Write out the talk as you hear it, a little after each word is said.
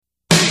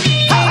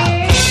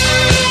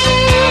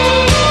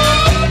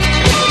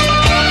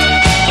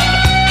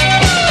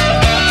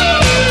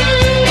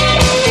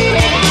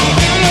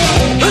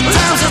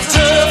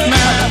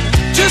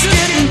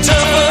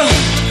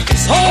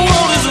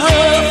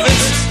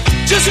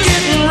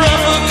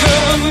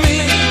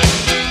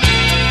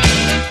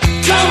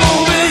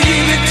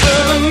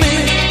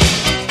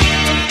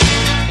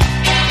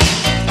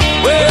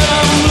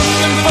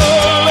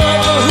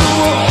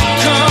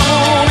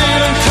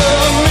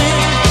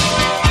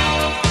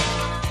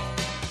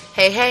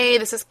Hey,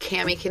 this is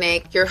Cami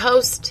Kinake, your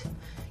host,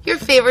 your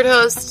favorite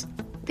host,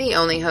 the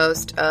only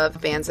host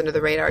of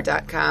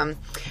BandsUnderTheRadar.com.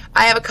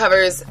 I have a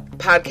covers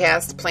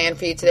podcast planned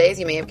for you today, as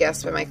you may have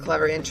guessed by my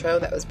clever intro.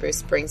 That was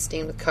Bruce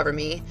Springsteen with Cover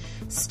Me.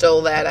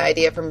 Stole that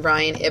idea from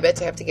Brian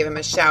Ibbott. I have to give him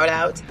a shout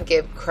out,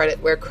 give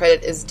credit where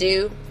credit is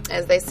due,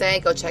 as they say.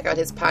 Go check out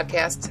his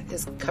podcast,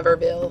 his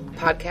Coverville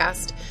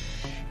podcast.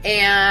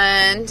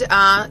 And,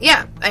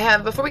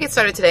 before we get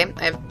started today,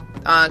 I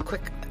have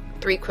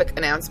three quick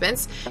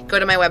announcements. Go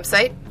to my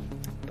website,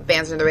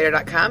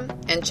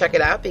 BandsUnderTheRadar.com, and check it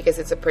out because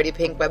it's a pretty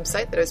pink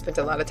website that I've spent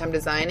a lot of time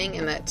designing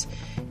and that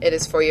it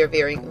is for your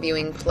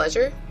viewing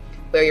pleasure.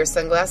 Wear your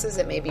sunglasses,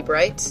 it may be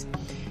bright.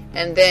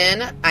 And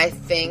then I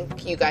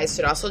think you guys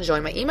should also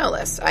join my email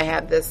list. I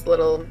have this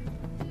little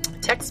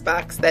text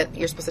box that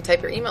you're supposed to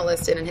type your email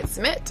list in and hit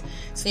submit,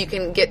 so you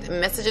can get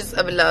messages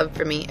of love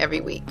from me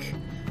every week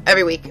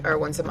or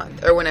once a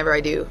month or whenever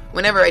I do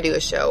a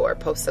show or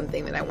post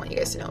something that I want you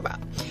guys to know about.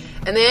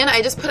 And then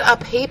I just put a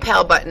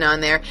PayPal button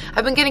on there.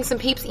 I've been getting some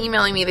peeps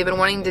emailing me. They've been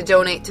wanting to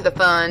donate to the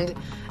fund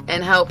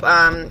and help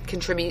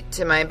contribute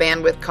to my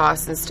bandwidth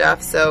costs and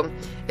stuff. So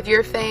if you're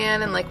a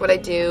fan and like what I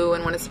do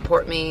and want to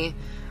support me,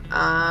 go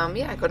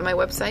to my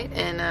website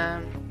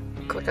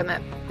and click on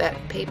that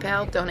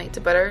PayPal, donate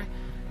to Butter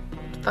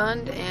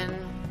Fund, and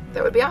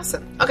that would be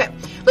awesome. Okay,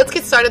 let's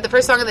get started. The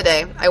first song of the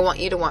day, I Want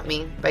You to Want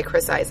Me by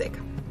Chris Isaak.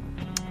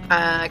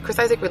 Chris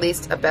Isaak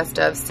released a best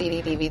of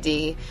CD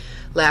DVD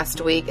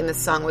last week, and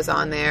this song was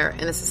on there,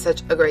 and this is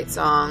such a great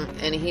song,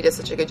 and he does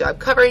such a good job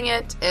covering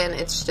it, and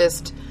it's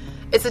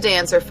a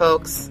dancer,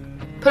 folks.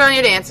 Put on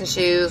your dancing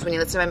shoes when you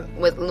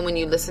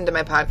listen to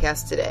my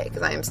podcast today,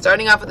 because I am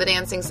starting off with a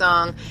dancing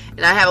song,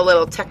 and I have a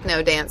little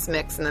techno dance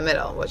mix in the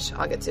middle, which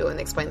I'll get to and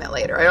explain that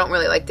later. I don't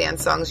really like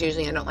dance songs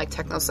usually. I don't like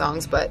techno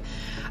songs, but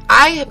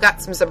I have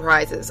got some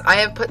surprises. I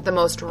have put the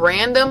most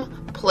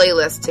random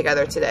playlist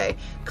together today.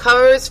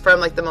 Covers from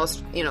like the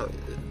most,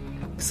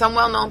 some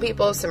well-known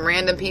people, some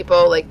random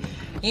people.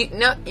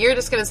 You're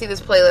just going to see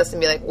this playlist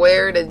and be like,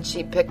 where did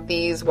she pick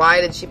these?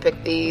 Why did she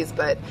pick these?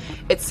 But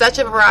it's such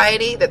a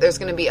variety that there's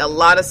going to be a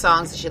lot of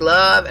songs that you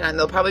love, and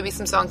there'll probably be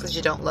some songs that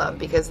you don't love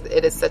because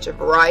it is such a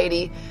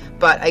variety.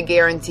 But I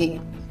guarantee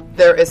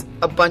there is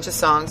a bunch of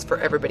songs for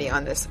everybody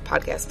on this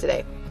podcast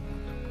today.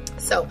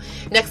 So,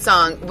 next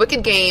song,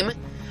 Wicked Game.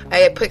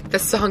 I picked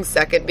this song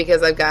second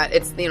because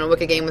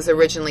Wicked Game was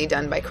originally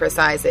done by Chris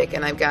Isaak,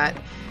 and I've got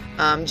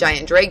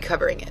Giant Drake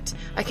covering it.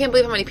 I can't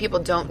believe how many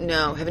people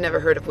have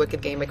never heard of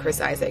Wicked Game by Chris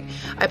Isaak.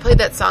 I played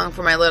that song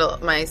for my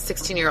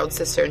 16-year-old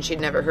sister, and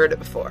she'd never heard it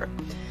before.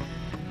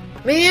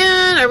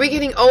 Man, are we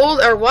getting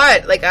old or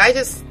what? I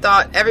just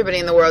thought everybody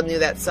in the world knew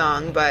that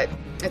song, but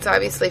it's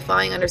obviously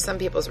flying under some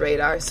people's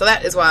radar. So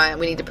that is why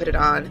we need to put it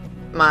on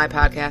my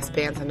podcast,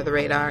 Bands Under the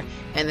Radar,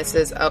 and this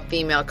is a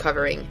female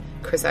covering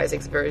Chris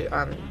Isaak's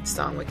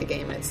song Wicked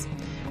Game. It's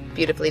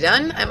beautifully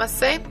done, I must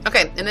say.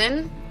 Okay, and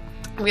then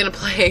I'm going to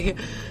play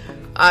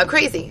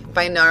Crazy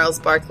by Gnarls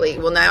Barkley.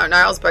 Well, now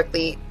Gnarls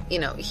Barkley,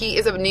 he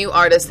is a new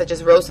artist that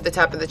just rose to the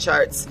top of the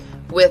charts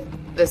with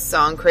this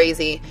song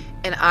Crazy,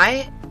 and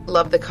I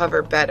love the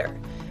cover better.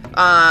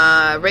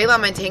 Ray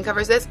LaMontagne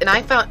covers this, and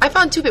I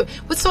found two people.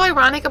 What's so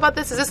ironic about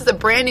this is a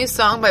brand new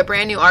song by a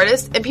brand new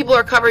artist, and people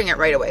are covering it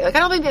right away. I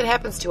don't think that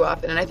happens too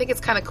often, and I think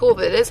it's kind of cool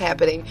that it is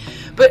happening.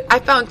 But I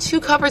found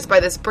two covers by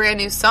this brand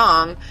new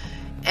song,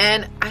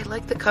 and I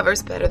like the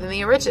covers better than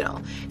the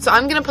original. So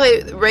I'm going to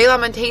play Ray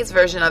LaMontagne's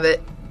version of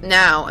it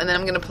now, and then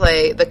I'm going to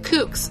play the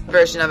Kooks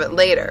version of it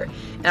later.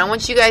 And I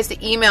want you guys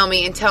to email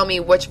me and tell me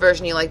which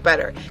version you like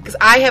better, because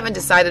I haven't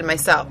decided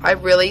myself. I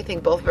really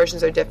think both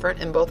versions are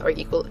different and both are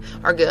good,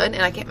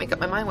 and I can't make up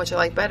my mind which I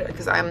like better,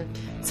 because I'm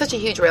such a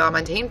huge Ray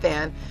LaMontagne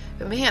fan.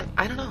 But man,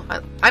 I don't know.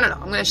 I don't know.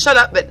 I'm going to shut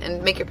up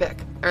and make your pick,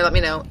 or let me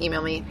know.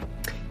 Email me,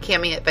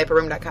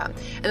 Cami@viperroom.com.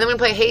 And then I'm going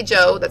to play Hey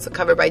Joe. That's a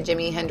cover by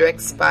Jimi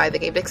Hendrix by the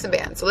Gabe Dixon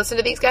Band. So listen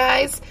to these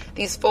guys,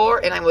 these four,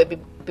 and I will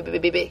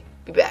be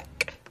back.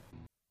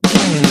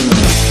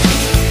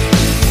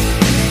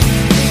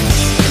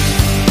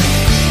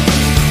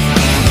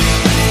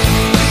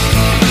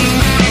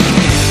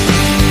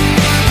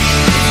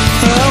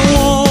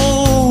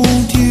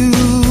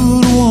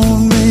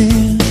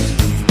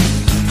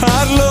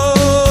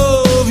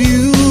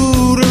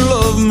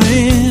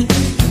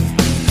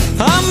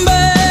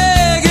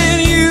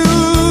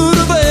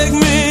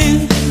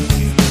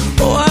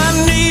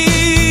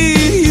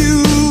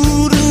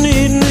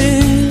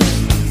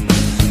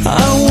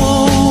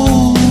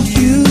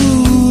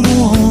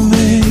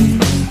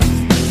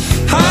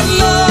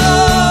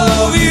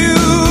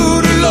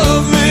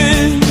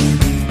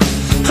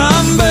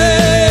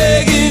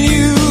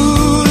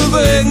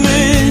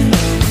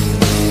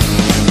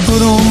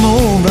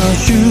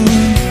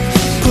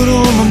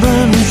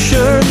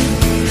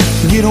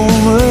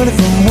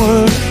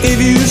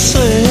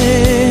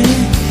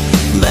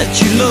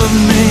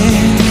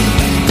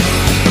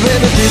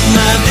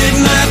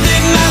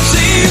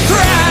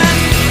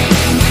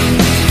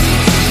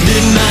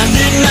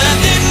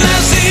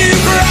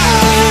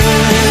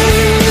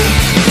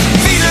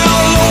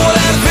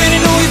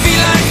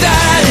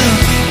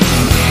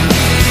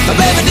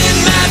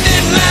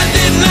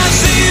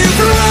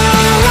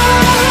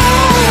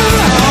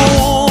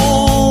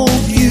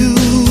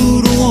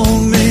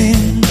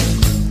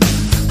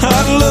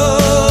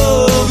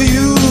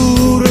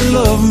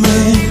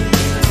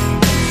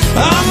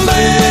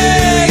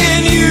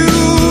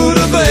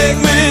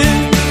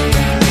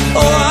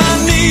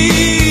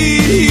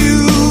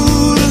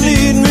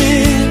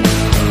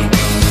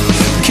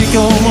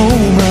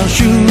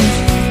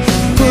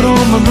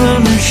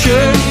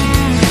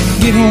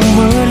 it home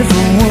word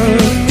for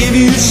word. If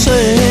you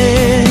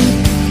say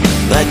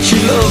that you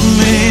love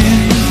me,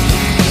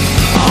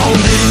 oh,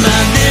 didn't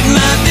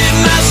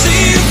I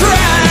see you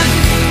cry?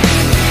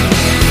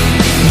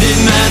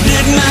 Didn't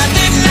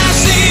I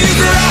see you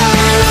cry?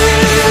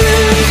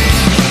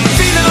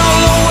 Feeling all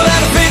alone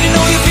without a friend, you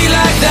know you feel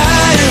like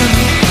dying.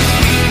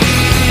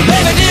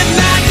 Baby, didn't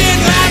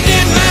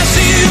I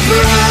see you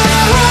cry?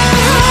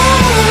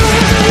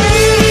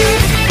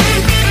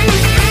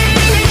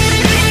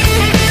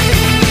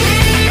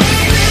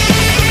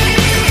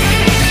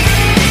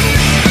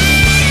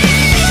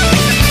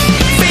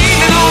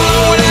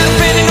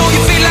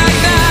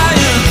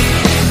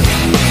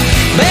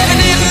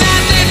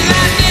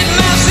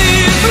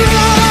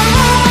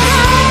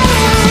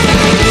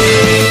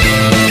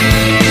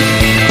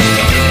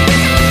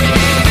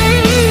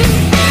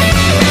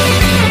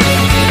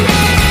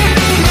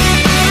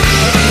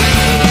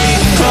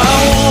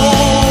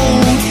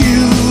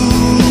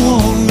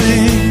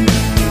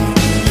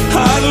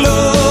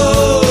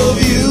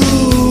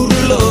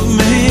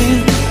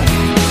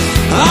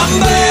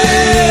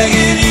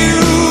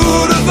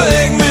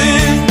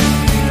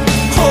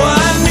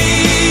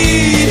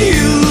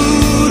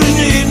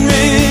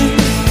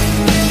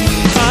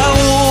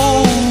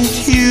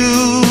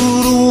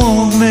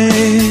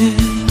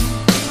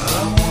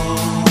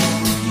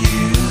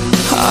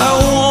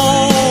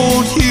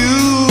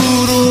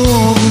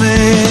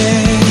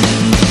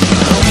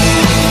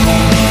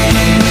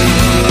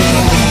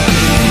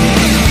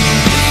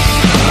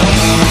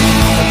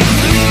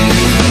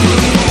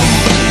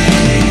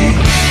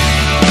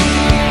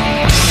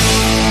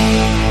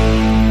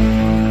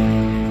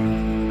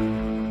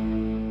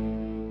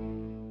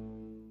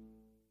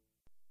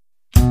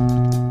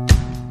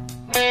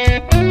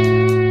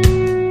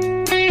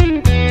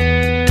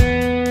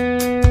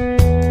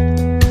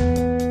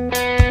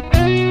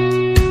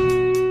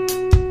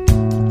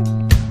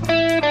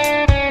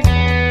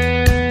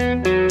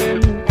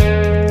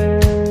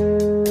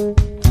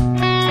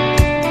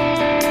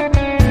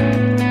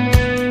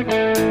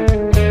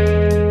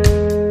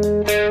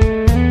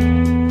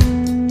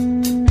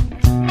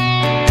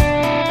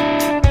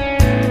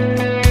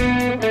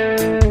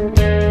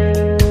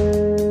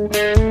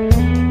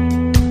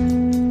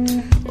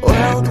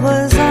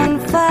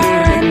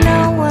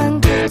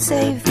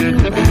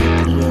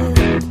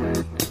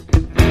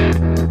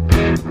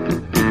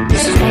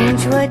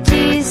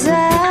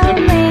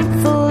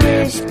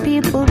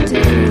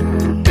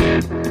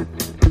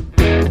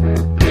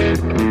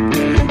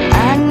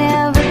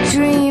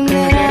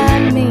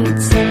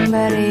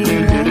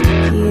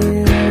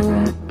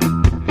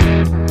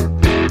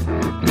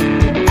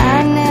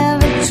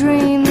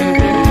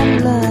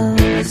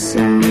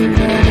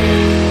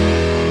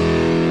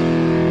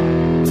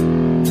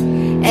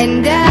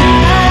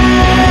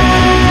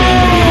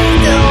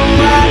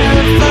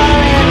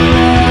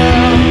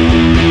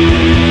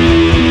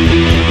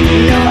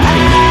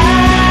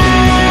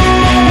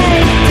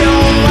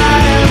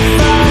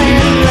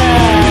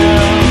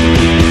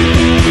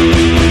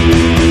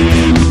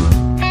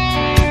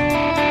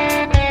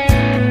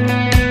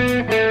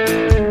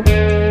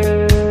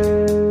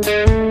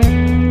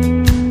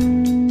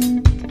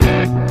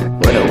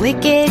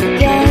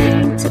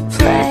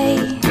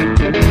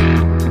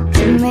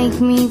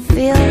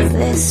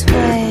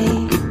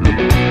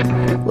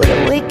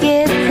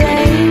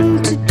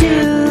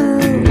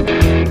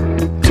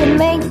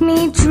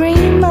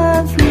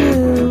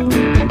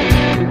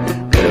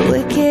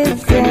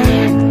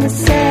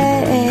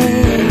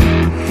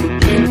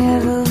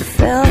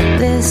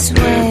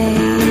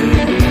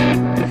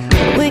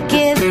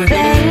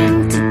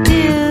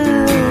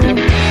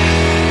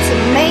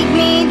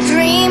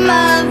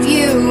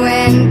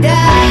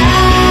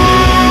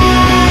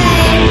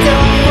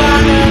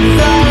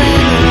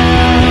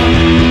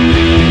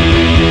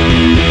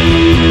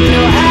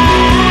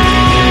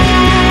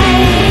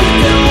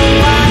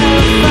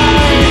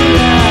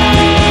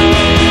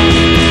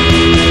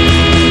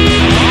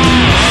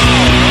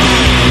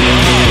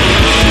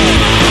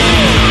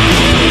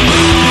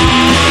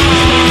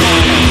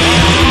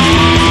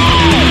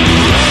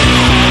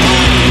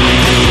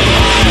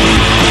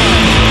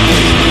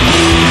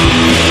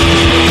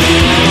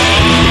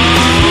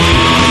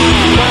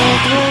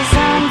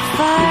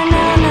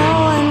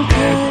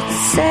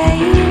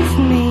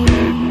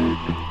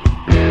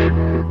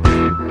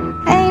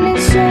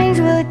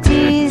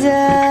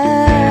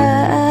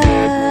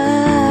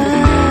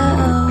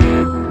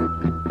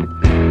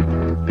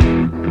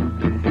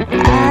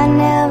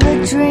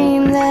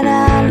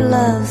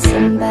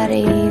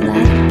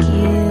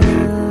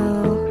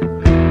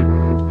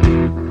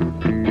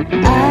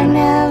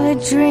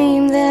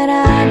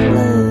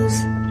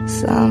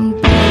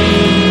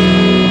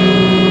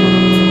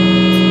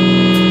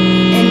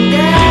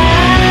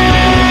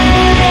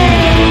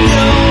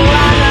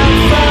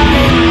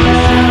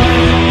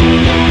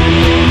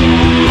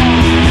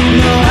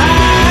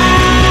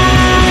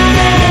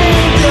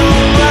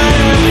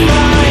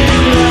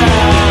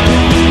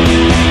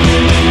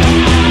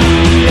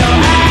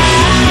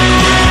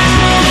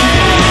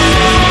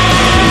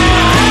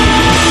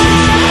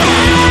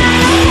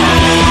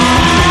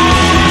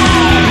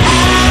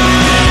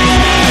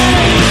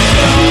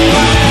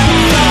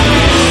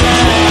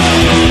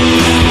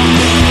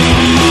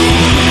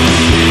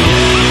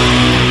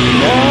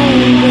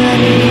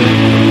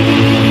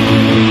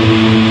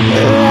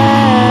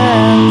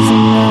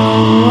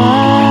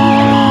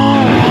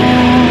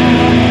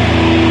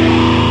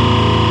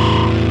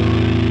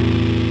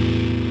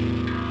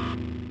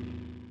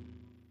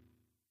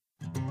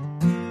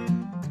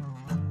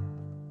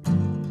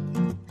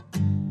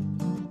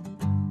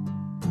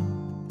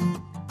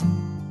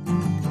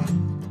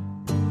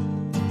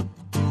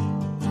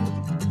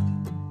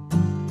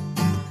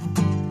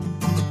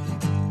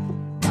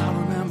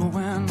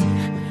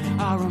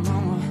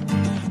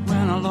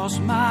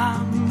 lost my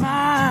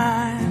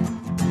mind.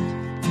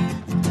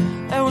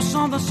 There was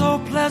something so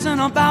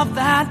pleasant about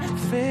that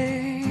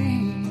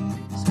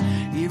face.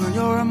 Even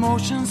your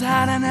emotions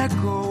had an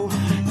echo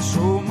in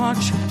so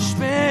much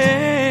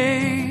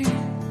space.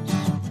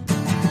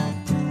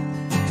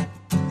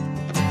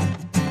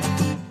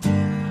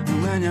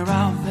 When you're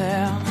out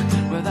there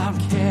without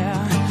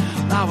care,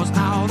 I was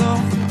out of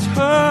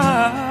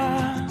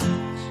touch.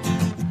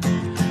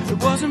 It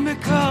wasn't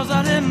because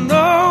I didn't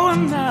know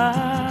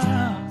enough,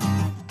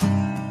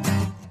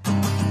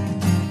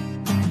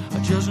 I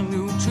just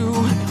knew too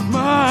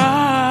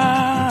much.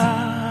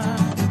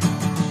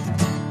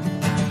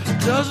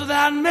 Does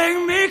that make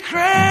me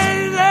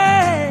crazy?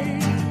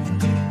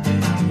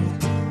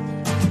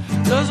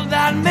 Does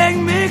that make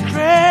me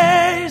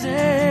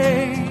crazy?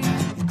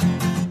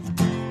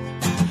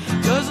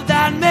 Does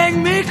that make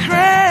me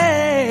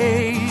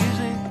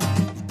crazy?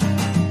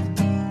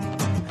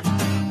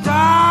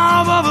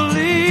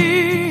 Probably.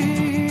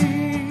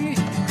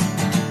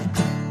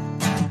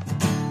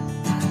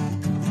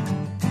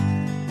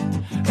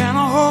 And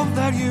I hope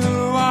that you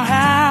are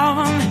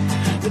having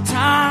the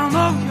time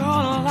of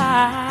your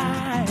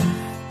life.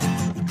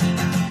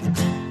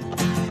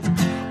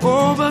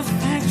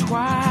 Overthink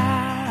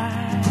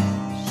twice.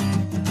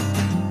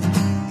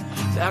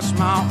 That's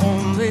my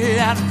only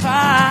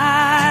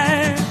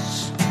advice.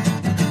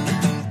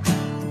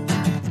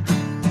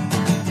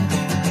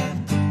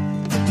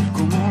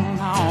 Come on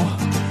now,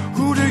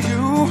 who do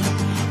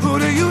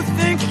you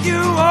think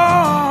you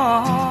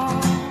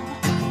are?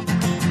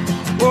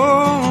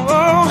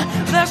 Oh,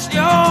 bless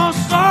your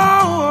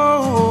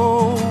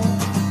soul.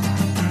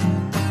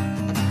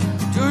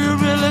 Do you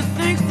really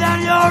think that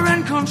you're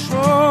in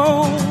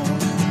control?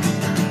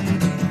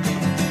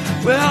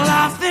 Well,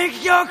 I think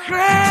you're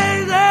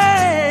crazy.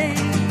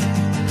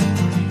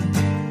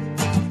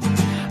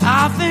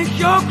 I think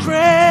you're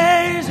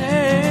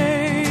crazy.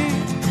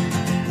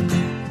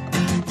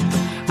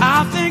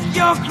 I think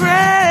you're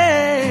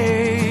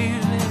crazy.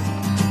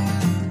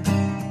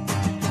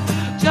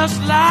 Just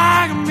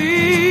like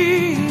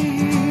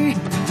me.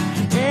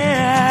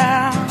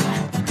 Yeah.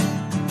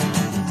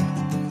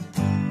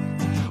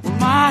 Well,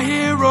 my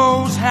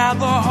heroes have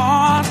the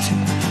heart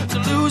to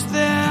lose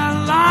their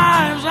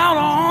lives out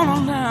on a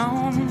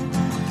limb.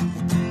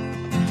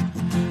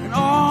 And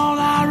all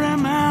I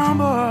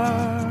remember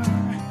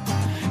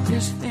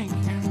is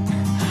thinking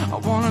I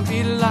wanna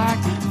be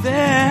like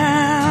them.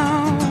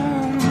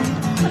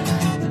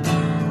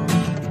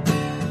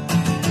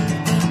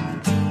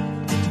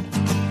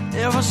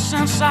 Ever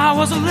since I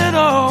was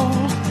little,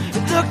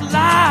 it looked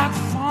like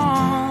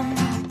fun.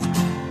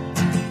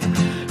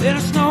 It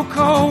is no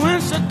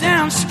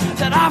coincidence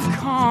that I've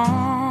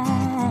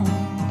come.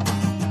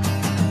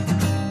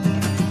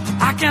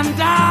 I can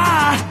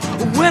die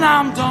when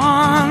I'm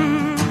done.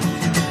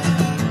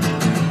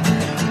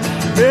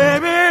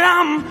 Baby,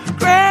 I'm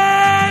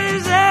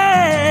crazy.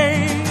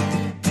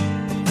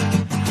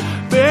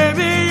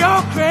 Baby,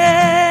 you're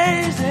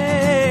crazy.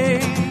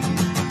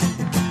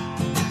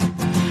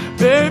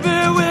 Baby,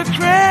 we're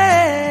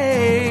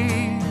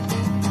crazy.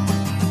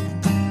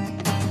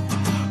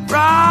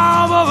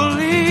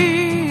 Probably.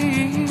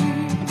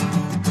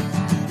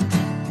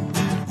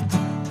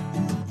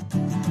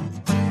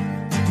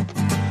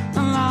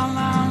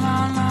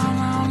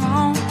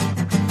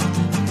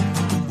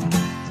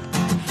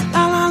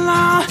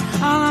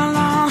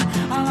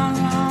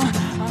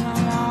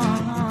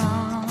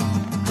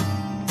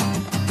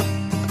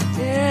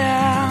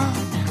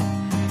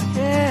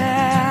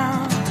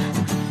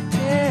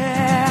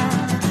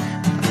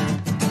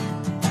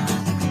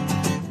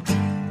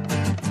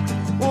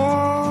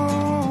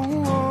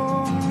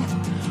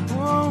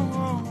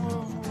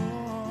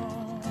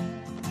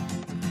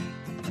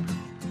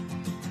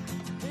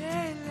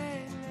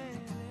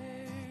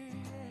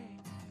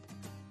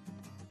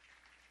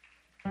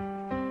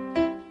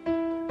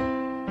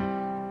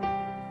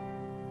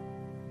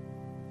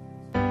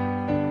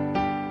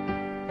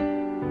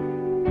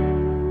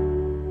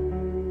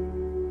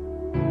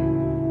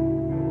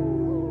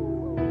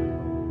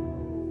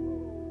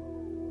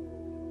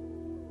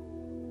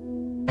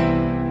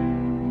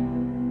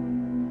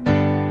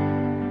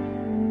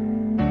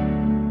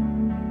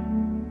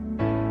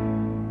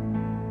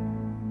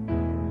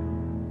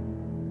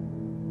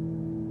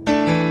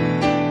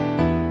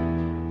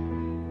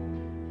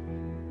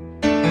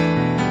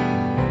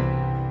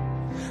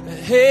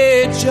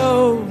 Hey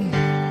Joe,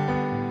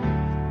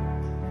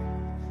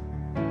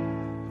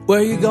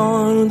 where you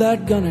going with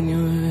that gun in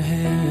your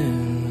hand?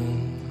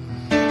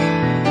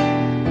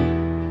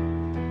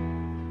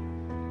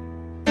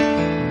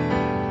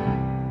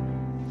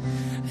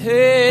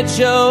 Hey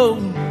Joe,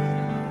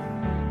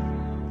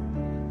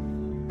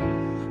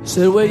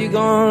 said where you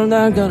going with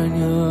that gun in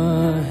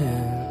your hand?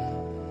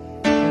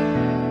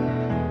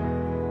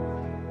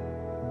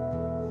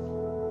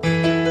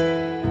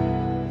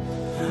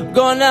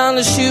 Going down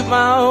to shoot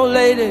my old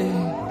lady.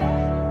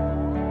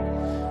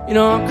 You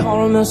know, I caught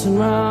her messing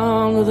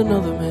around with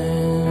another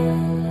man.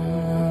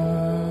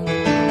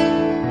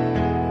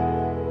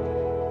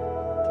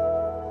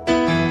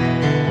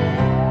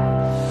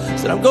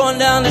 I'm going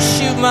down to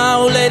shoot my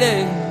old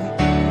lady.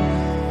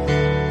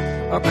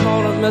 I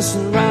caught her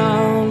messing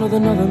around with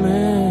another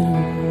man.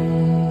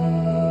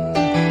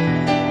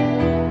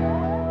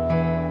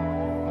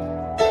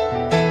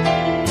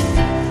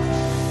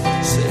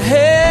 Said,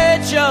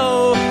 hey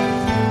Joe,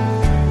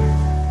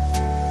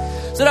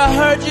 said I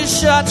heard you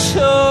shot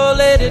your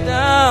lady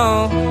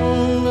down.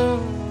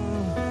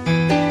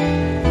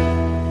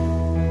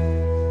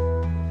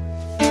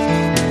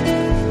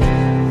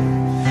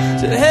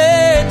 Said, hey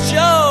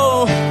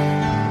Joe,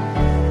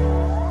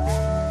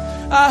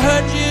 I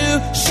heard you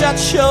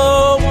shut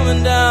your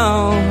woman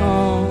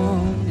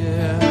down,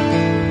 yeah.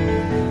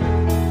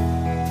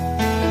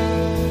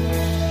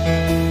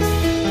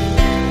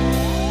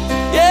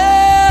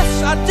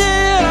 Yes, I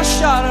did, I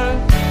shot her.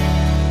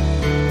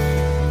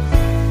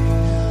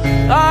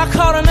 I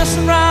caught her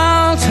messing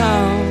around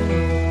town.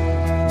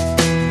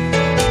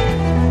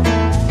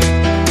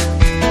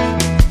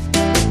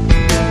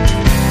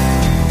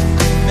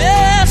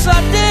 Yes,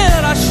 I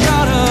did, I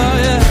shot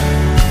her, yeah.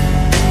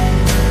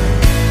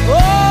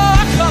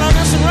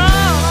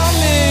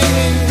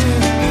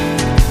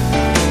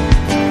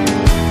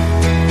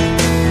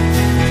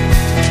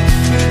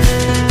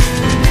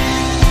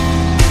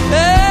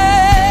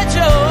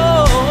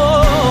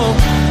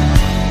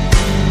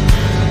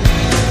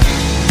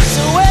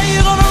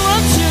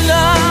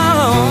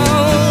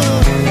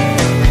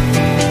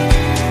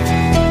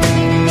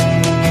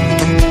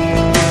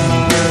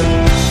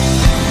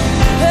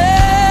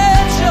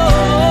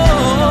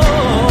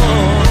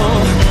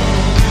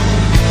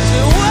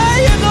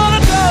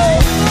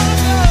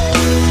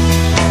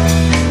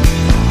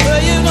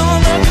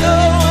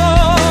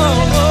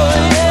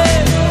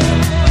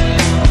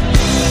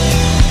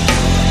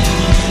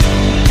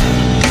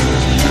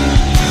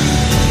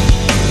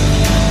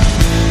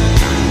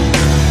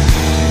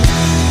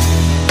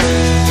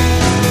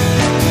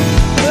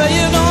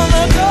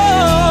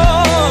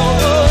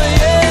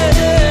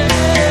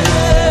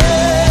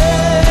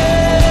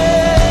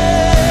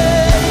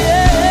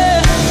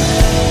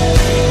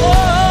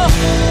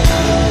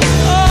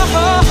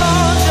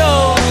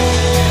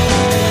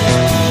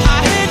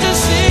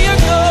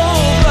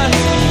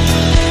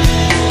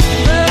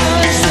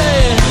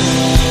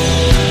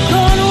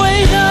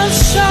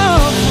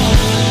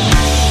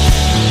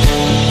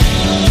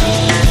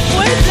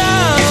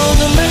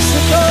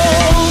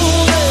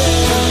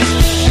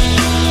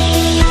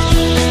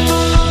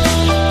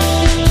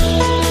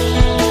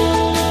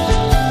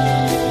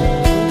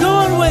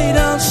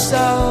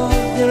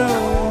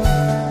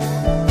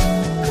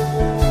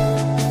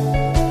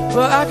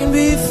 I can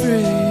be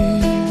free.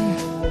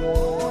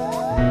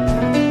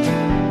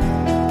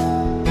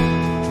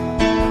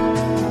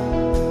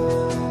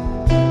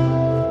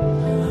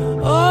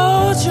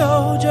 Oh,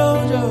 Joe,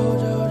 Joe, Joe,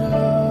 Joe,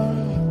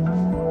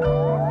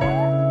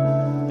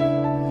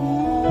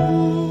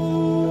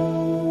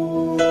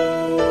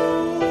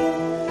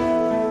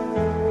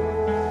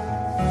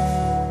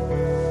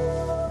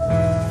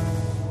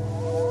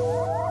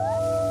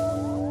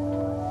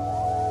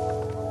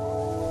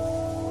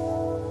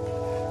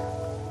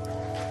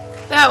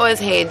 That was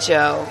Hey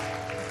Joe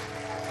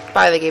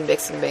by the Gabe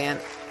Dixon Band,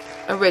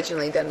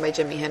 originally done by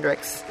Jimi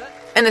Hendrix.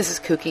 And this is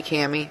Kooky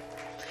Cammy.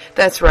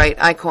 That's right,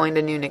 I coined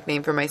a new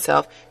nickname for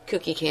myself,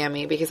 Kooky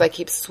Cammy, because I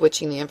keep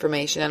switching the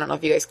information. I don't know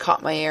if you guys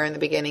caught my ear in the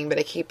beginning, but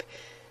I keep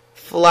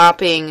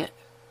flopping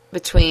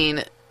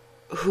between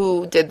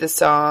who did the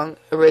song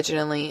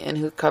originally and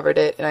who covered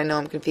it. And I know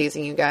I'm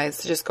confusing you guys,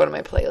 so just go to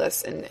my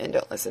playlist and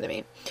don't listen to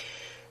me.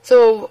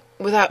 So,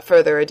 without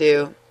further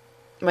ado,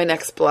 my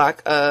next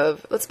block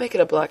of, let's make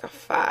it a block of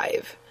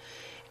 5.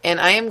 And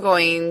I am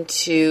going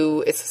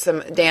to, it's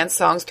some dance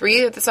songs.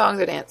 3 of the songs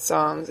are dance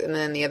songs, and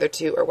then the other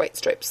 2 are White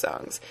Stripes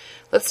songs.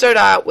 Let's start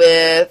out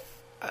with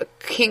a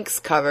Kinks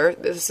cover.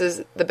 This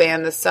is the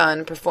band The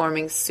Sun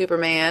performing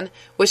Superman.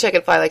 Wish I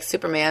Could Fly Like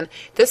Superman.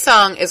 This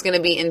song is going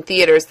to be in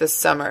theaters this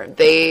summer.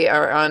 They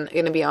are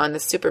going to be on the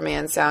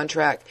Superman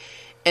soundtrack.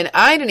 And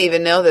I didn't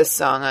even know this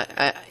song.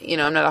 I'm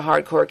not a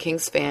hardcore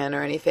Kinks fan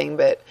or anything,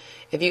 but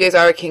if you guys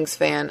are a Kinks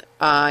fan,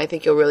 I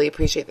think you'll really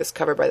appreciate this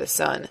cover by The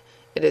Sun.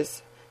 It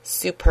is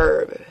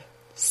superb.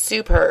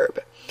 Superb.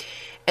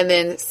 And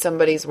then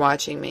Somebody's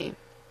Watching Me.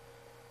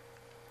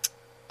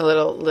 A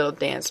little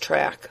dance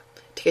track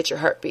to get your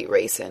heartbeat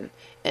racing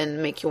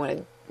and make you want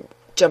to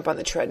jump on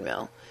the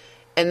treadmill.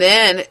 And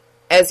then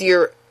as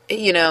you're,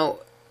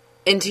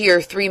 into your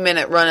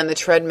 3-minute run on the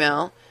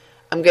treadmill,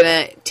 I'm going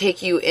to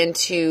take you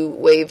into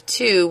wave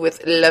 2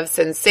 with Love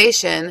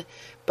Sensation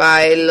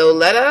by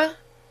Loletta.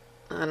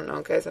 I don't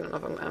know, guys. I don't know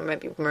if I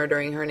might be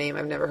murdering her name.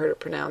 I've never heard it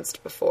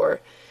pronounced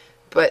before.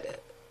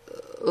 But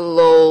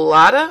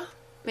Loletta,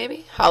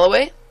 maybe?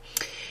 Holloway?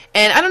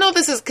 And I don't know if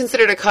this is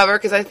considered a cover,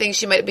 because I think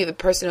she might be the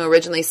person who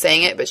originally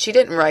sang it, but she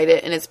didn't write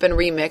it, and it's been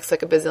remixed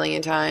like a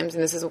bazillion times.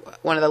 And this is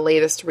one of the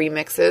latest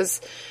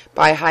remixes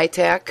by High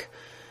Tech,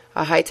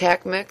 a High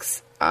Tech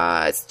mix.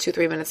 It's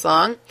 2-3 minutes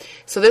long.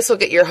 So this will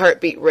get your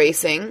heartbeat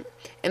racing.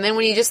 And then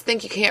when you just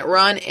think you can't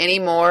run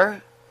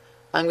anymore,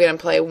 I'm going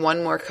to play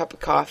One More Cup of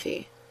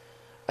Coffee.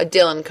 a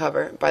Dylan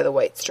cover by the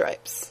White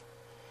Stripes.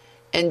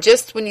 And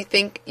just when you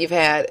think you've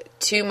had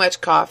too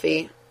much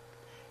coffee,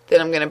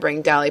 then I'm going to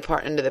bring Dolly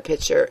Parton into the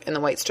picture, and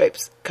the White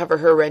Stripes cover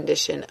her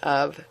rendition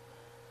of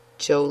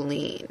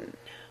Jolene.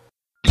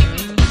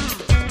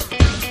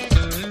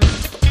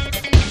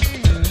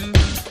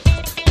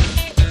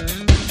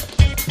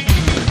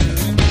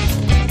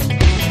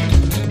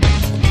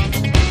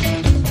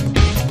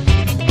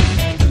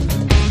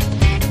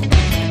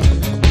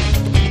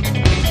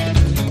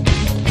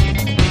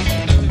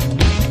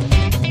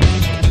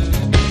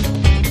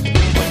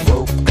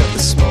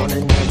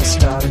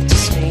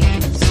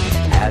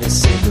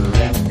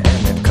 Cigarette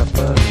and a cup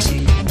of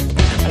tea.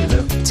 I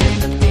looked in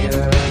the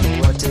mirror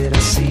and what did I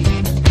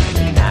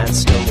see?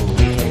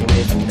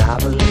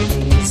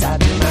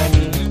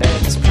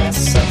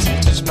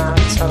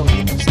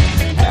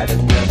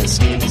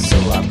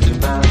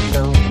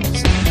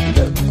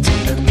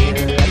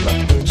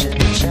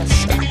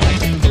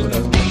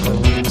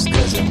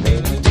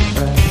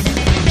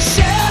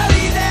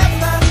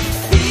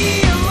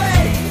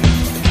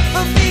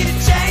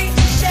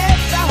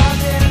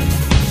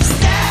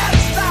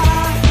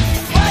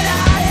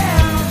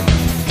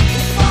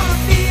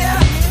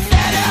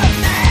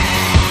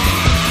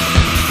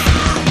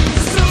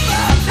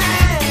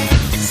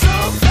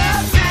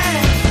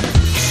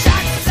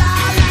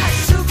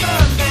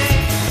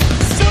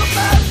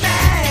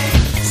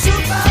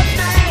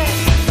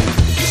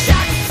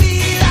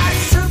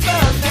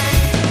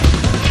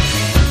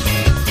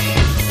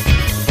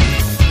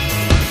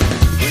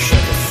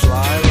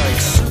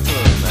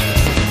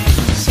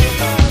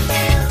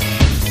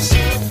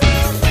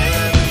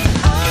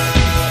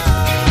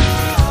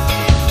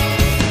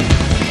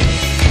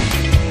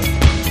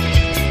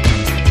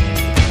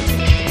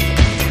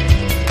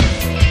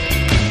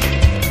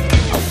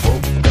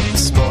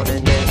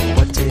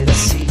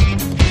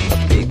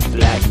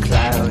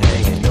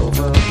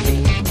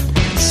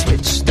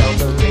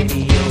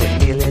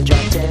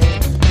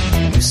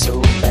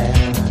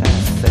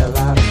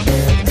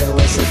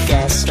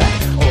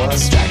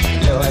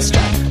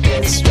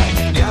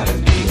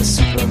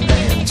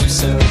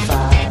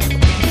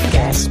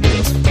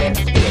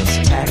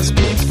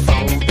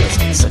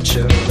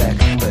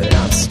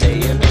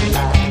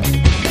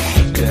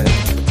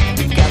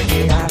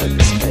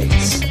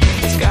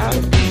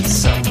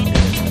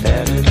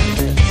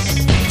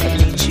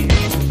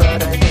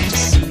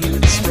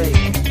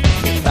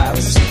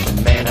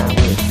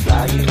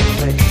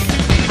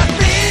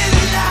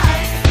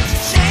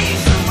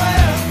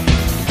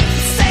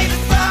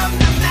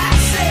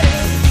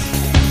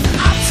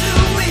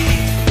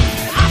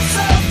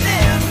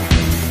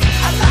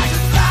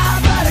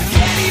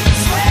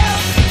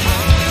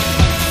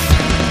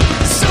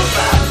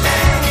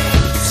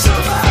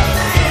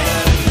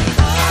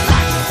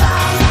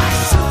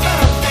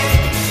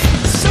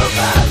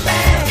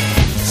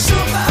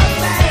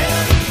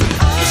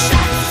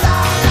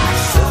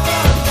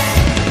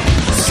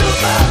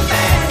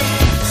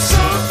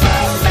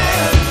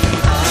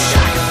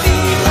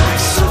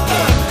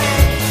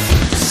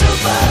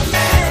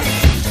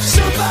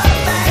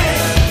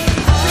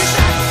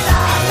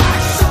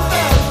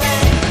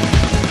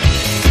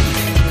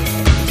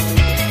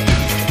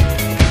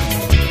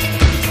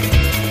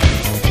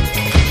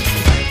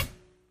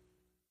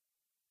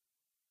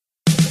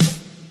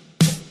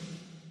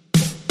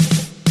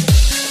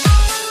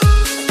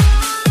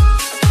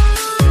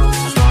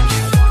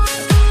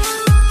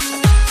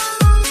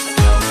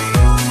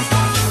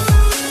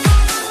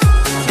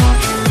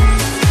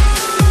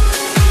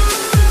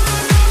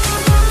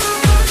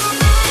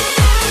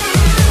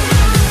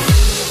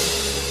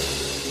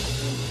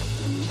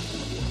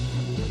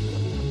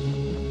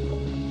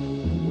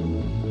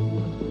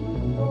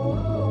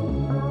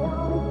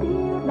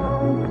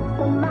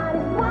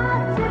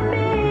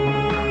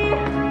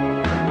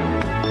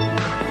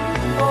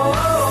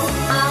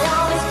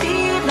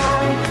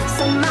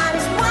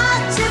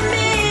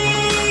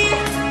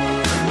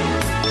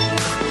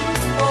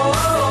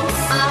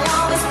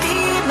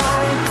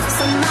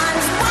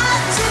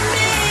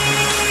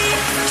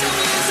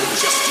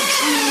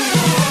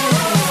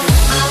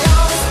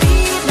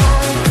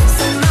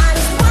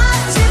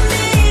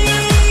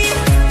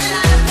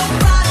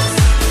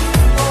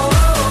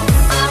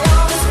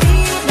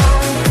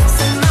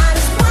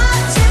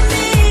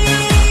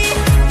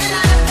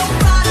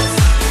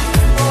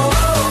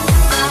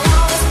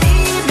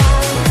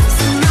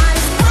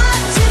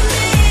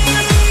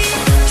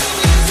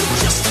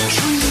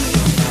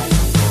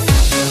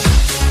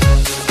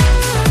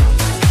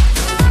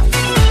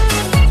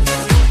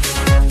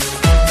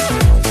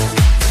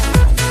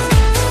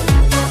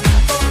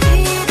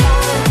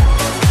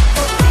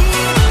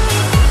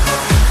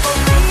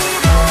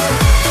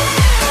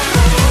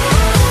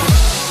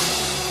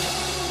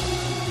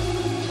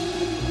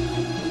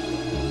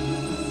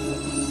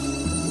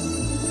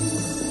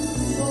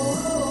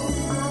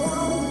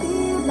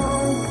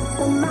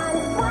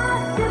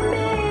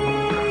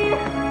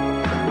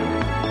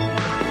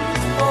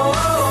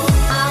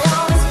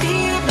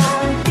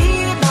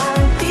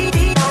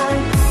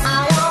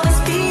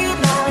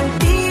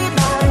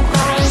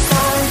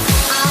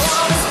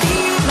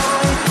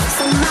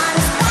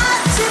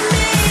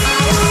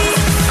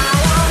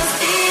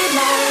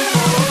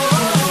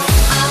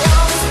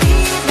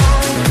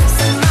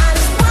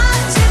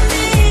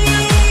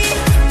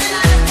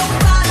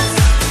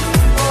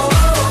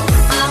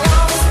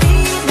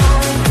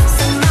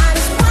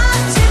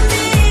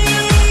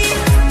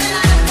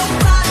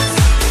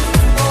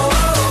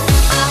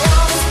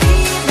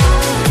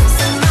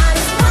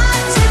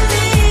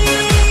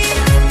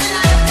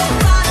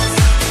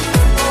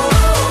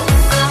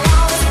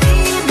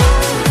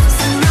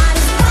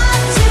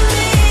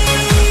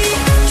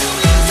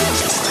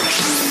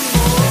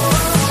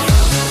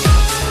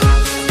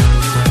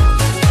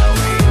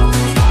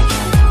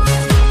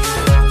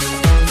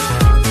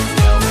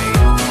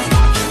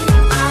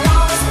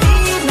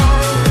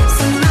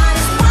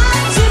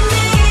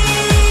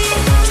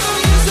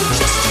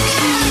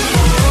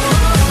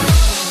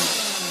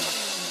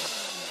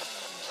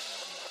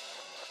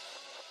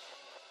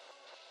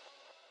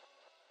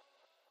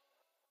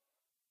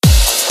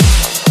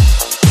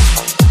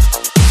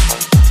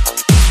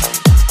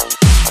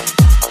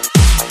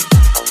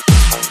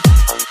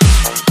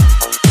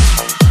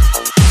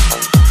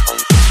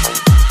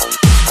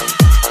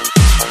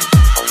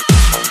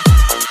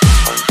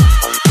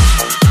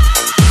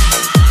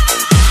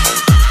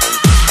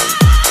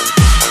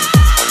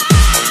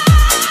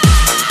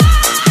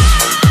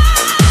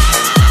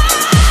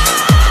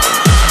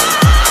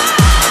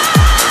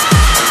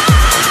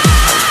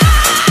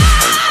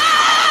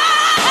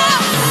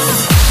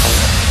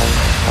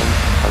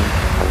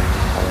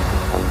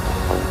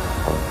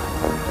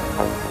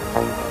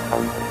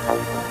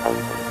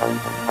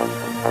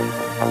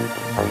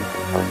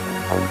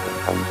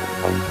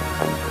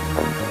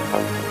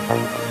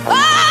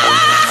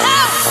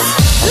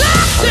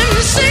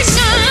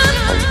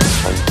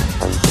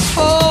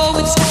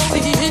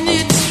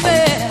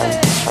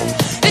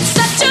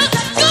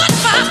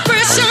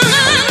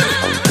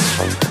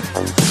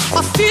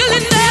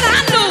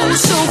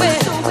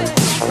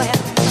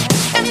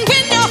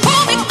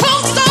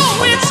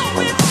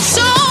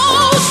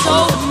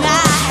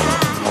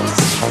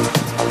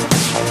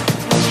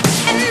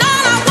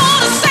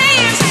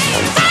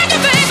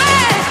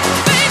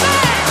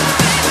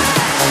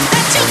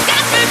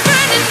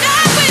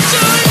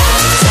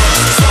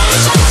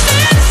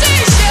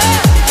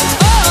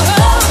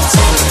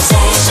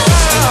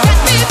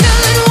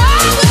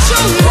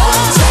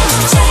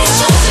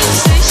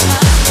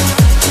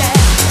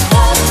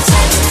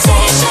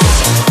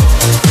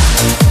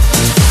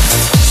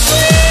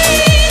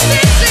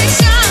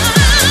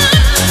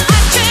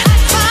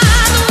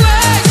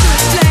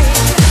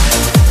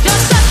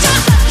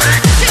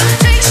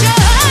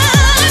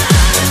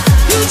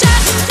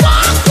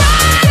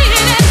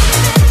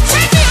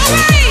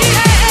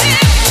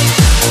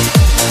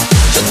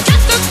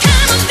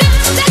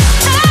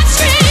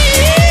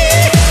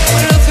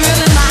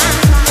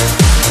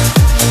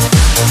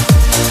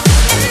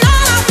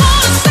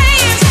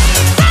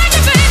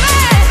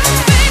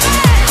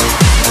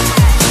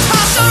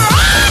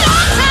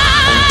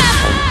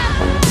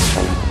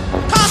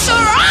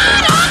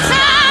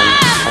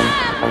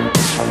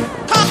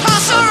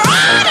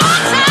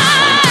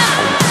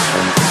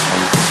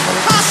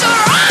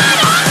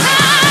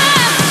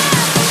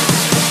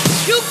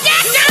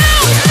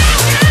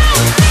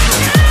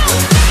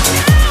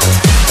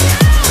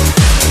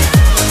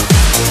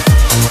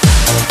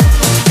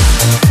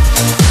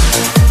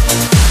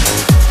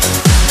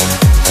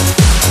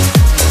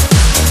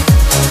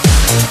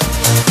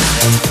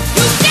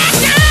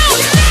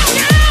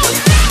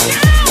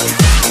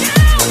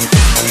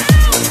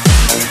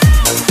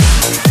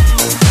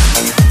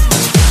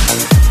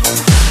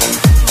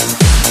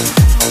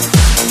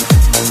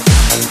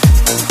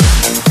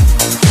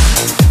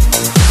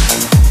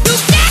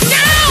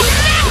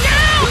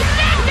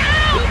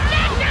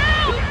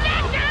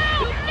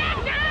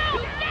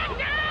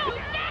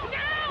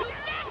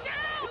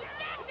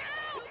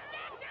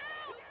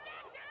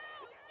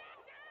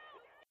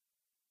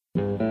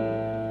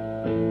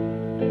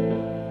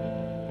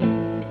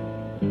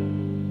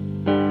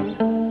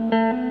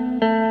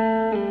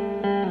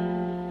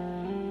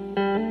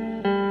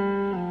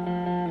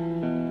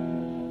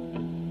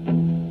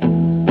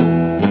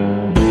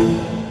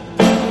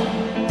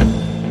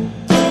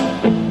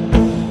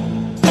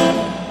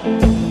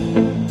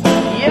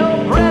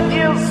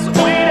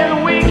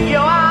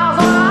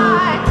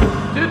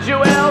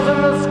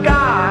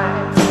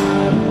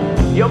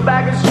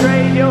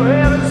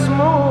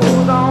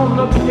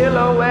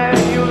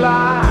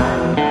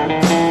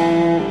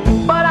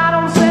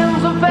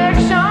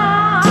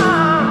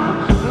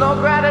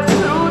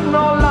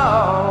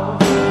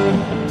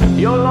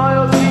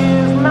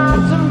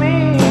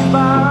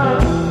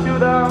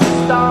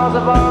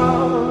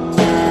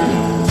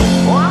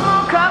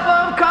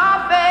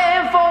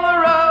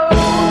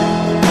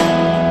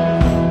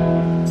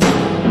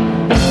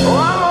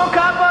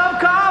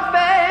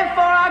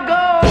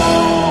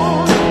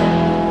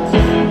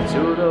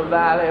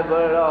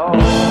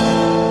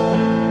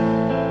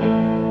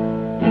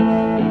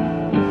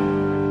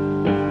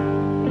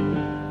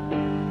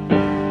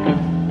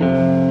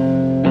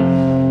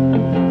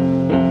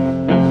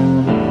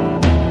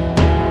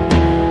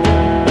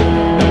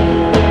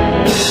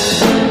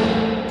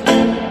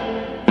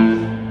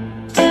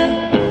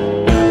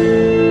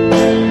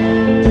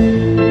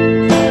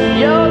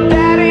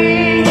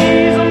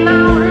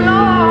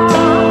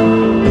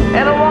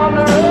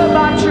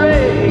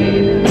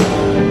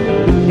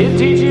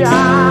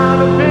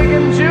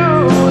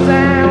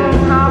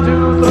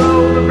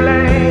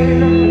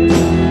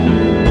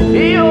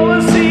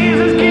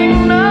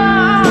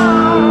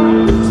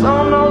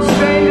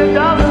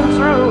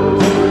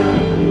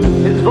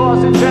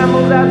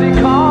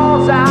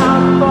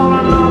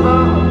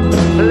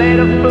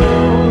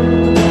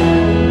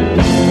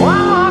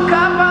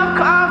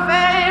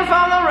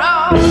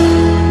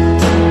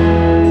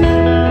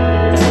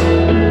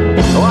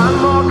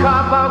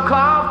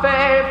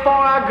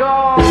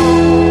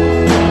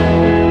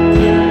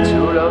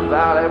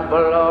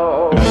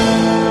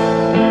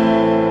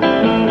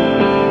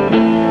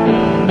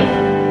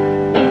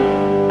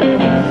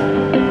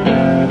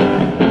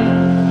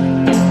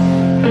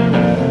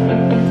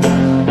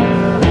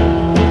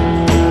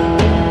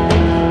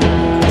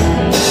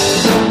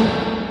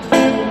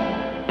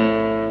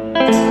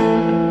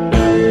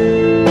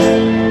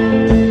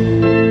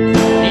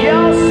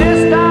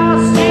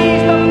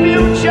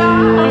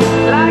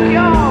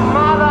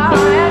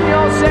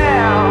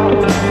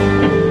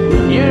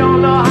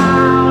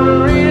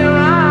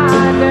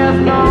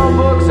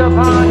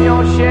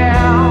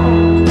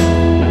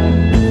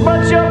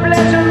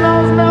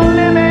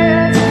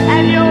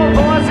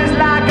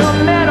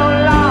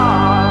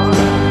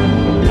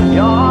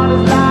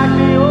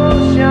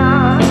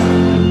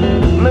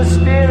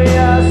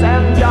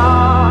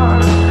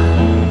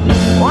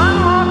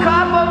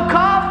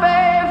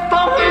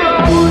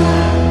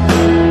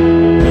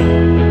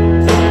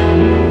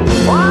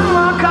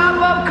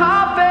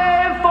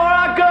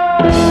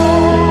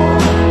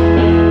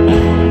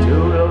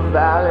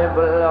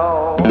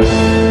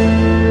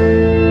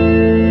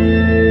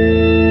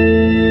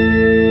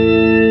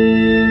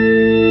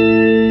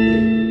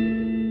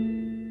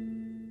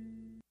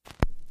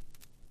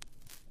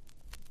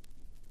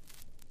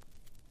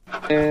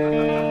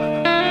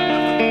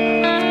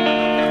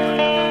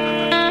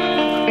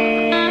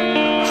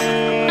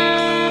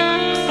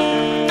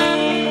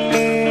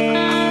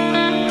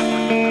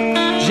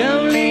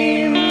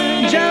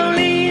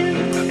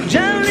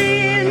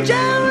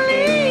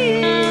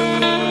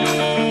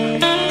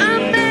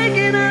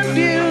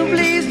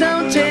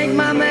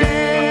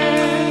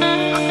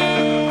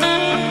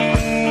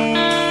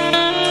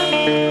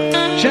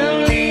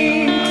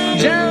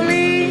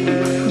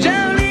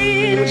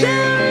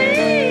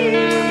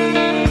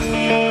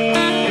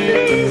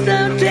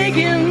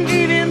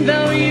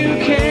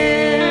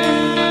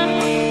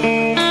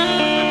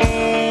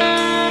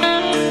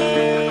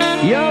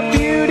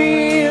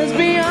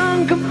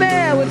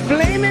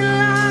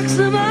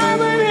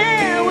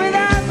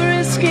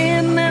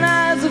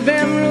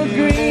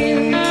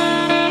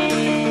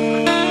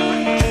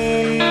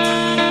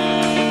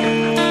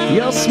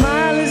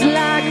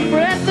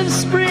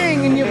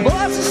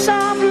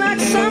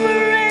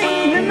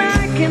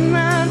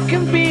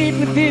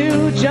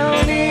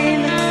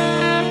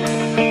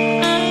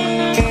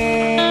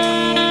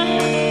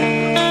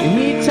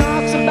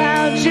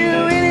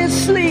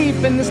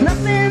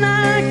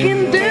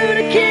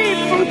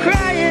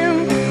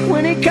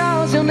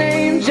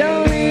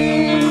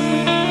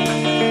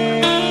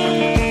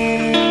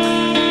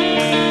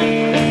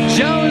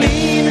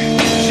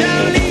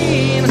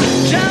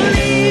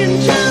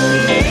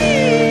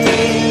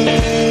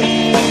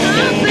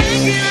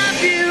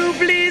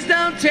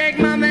 Take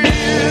my man.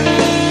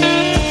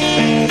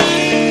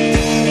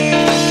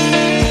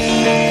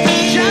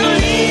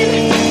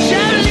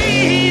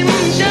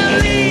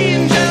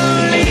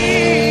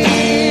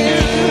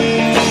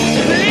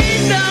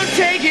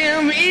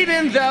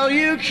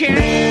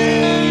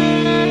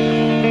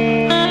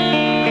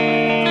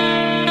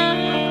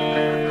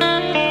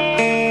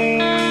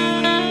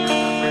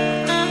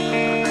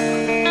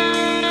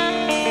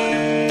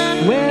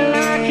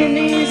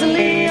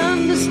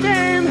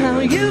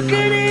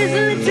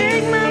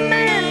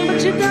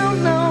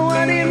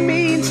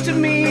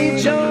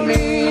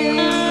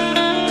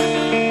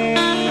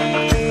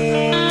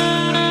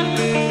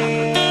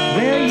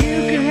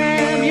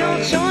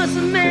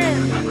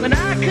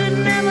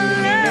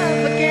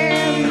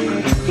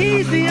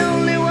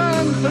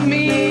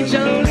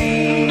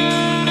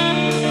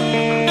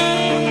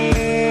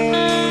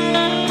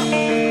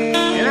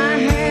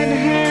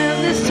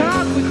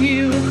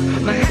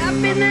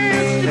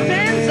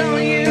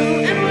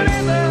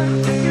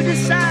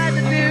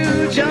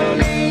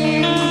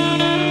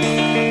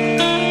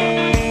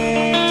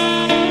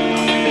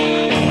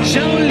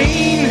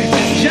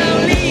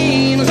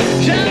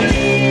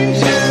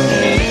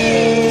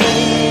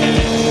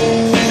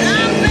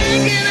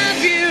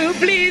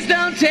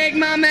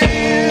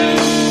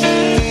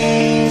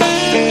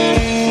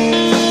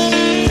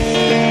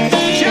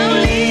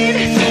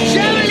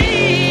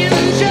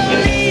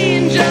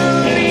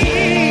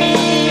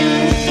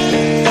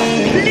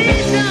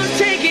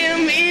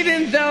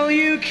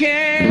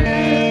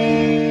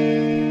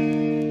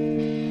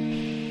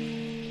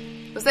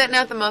 that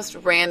not the most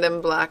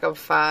random block of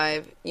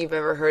 5 you've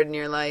ever heard in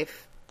your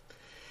life?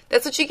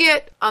 That's what you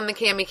get on the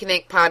Cami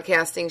Connect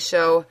podcasting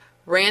show,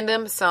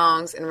 random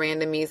songs and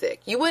random music.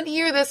 You wouldn't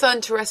hear this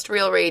on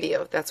terrestrial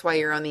radio. That's why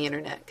you're on the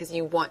internet, because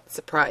you want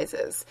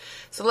surprises.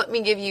 So let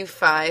me give you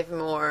 5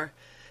 more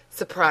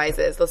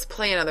surprises. Let's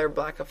play another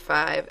block of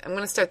 5. I'm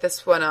going to start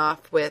this one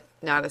off with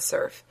Nada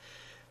Surf.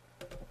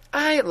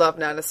 I love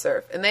Nada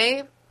Surf, and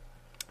they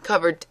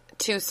covered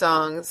 2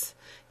 songs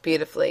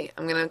beautifully.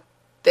 I'm gonna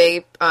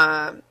play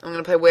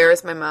Where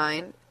Is My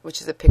Mind,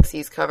 which is a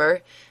Pixies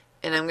cover,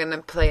 and I'm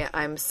gonna play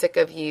I'm Sick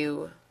of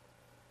You,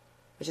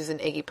 which is an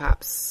Iggy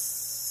Pop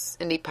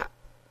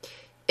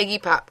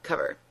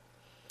cover.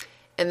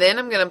 And then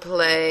I'm gonna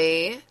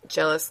play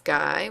Jealous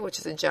Guy, which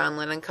is a John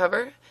Lennon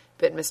cover,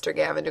 but Mr.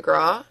 Gavin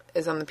DeGraw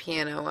is on the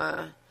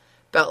piano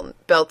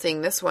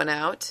belting this one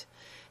out.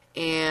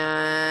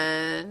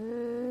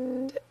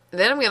 And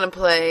then I'm gonna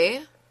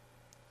play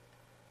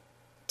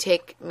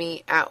Take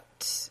Me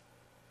Out,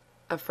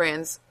 a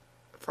Franz,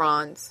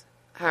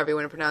 however you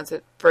want to pronounce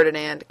it,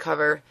 Ferdinand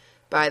cover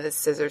by the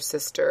Scissor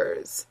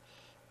Sisters.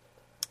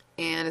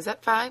 And is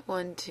that 5?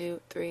 1, 2,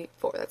 3,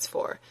 4. That's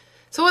 4.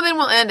 So then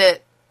we'll end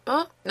it.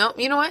 Oh, no,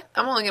 you know what?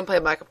 I'm only going to play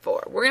a block of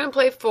 4. We're going to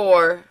play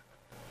 4.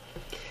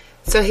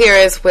 So here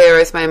is Where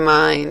Is My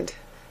Mind?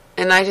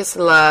 And I just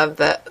love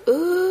the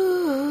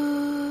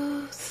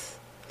oohs.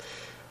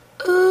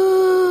 Ooh.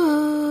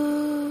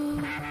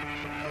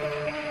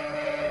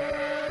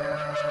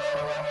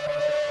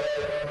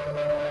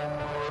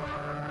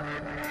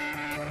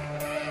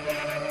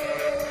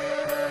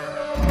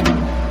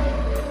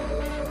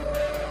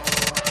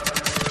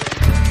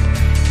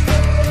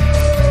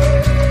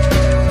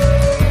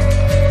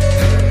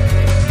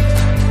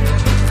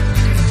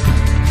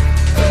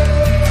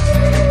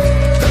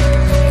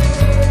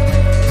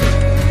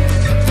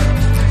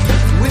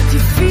 With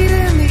your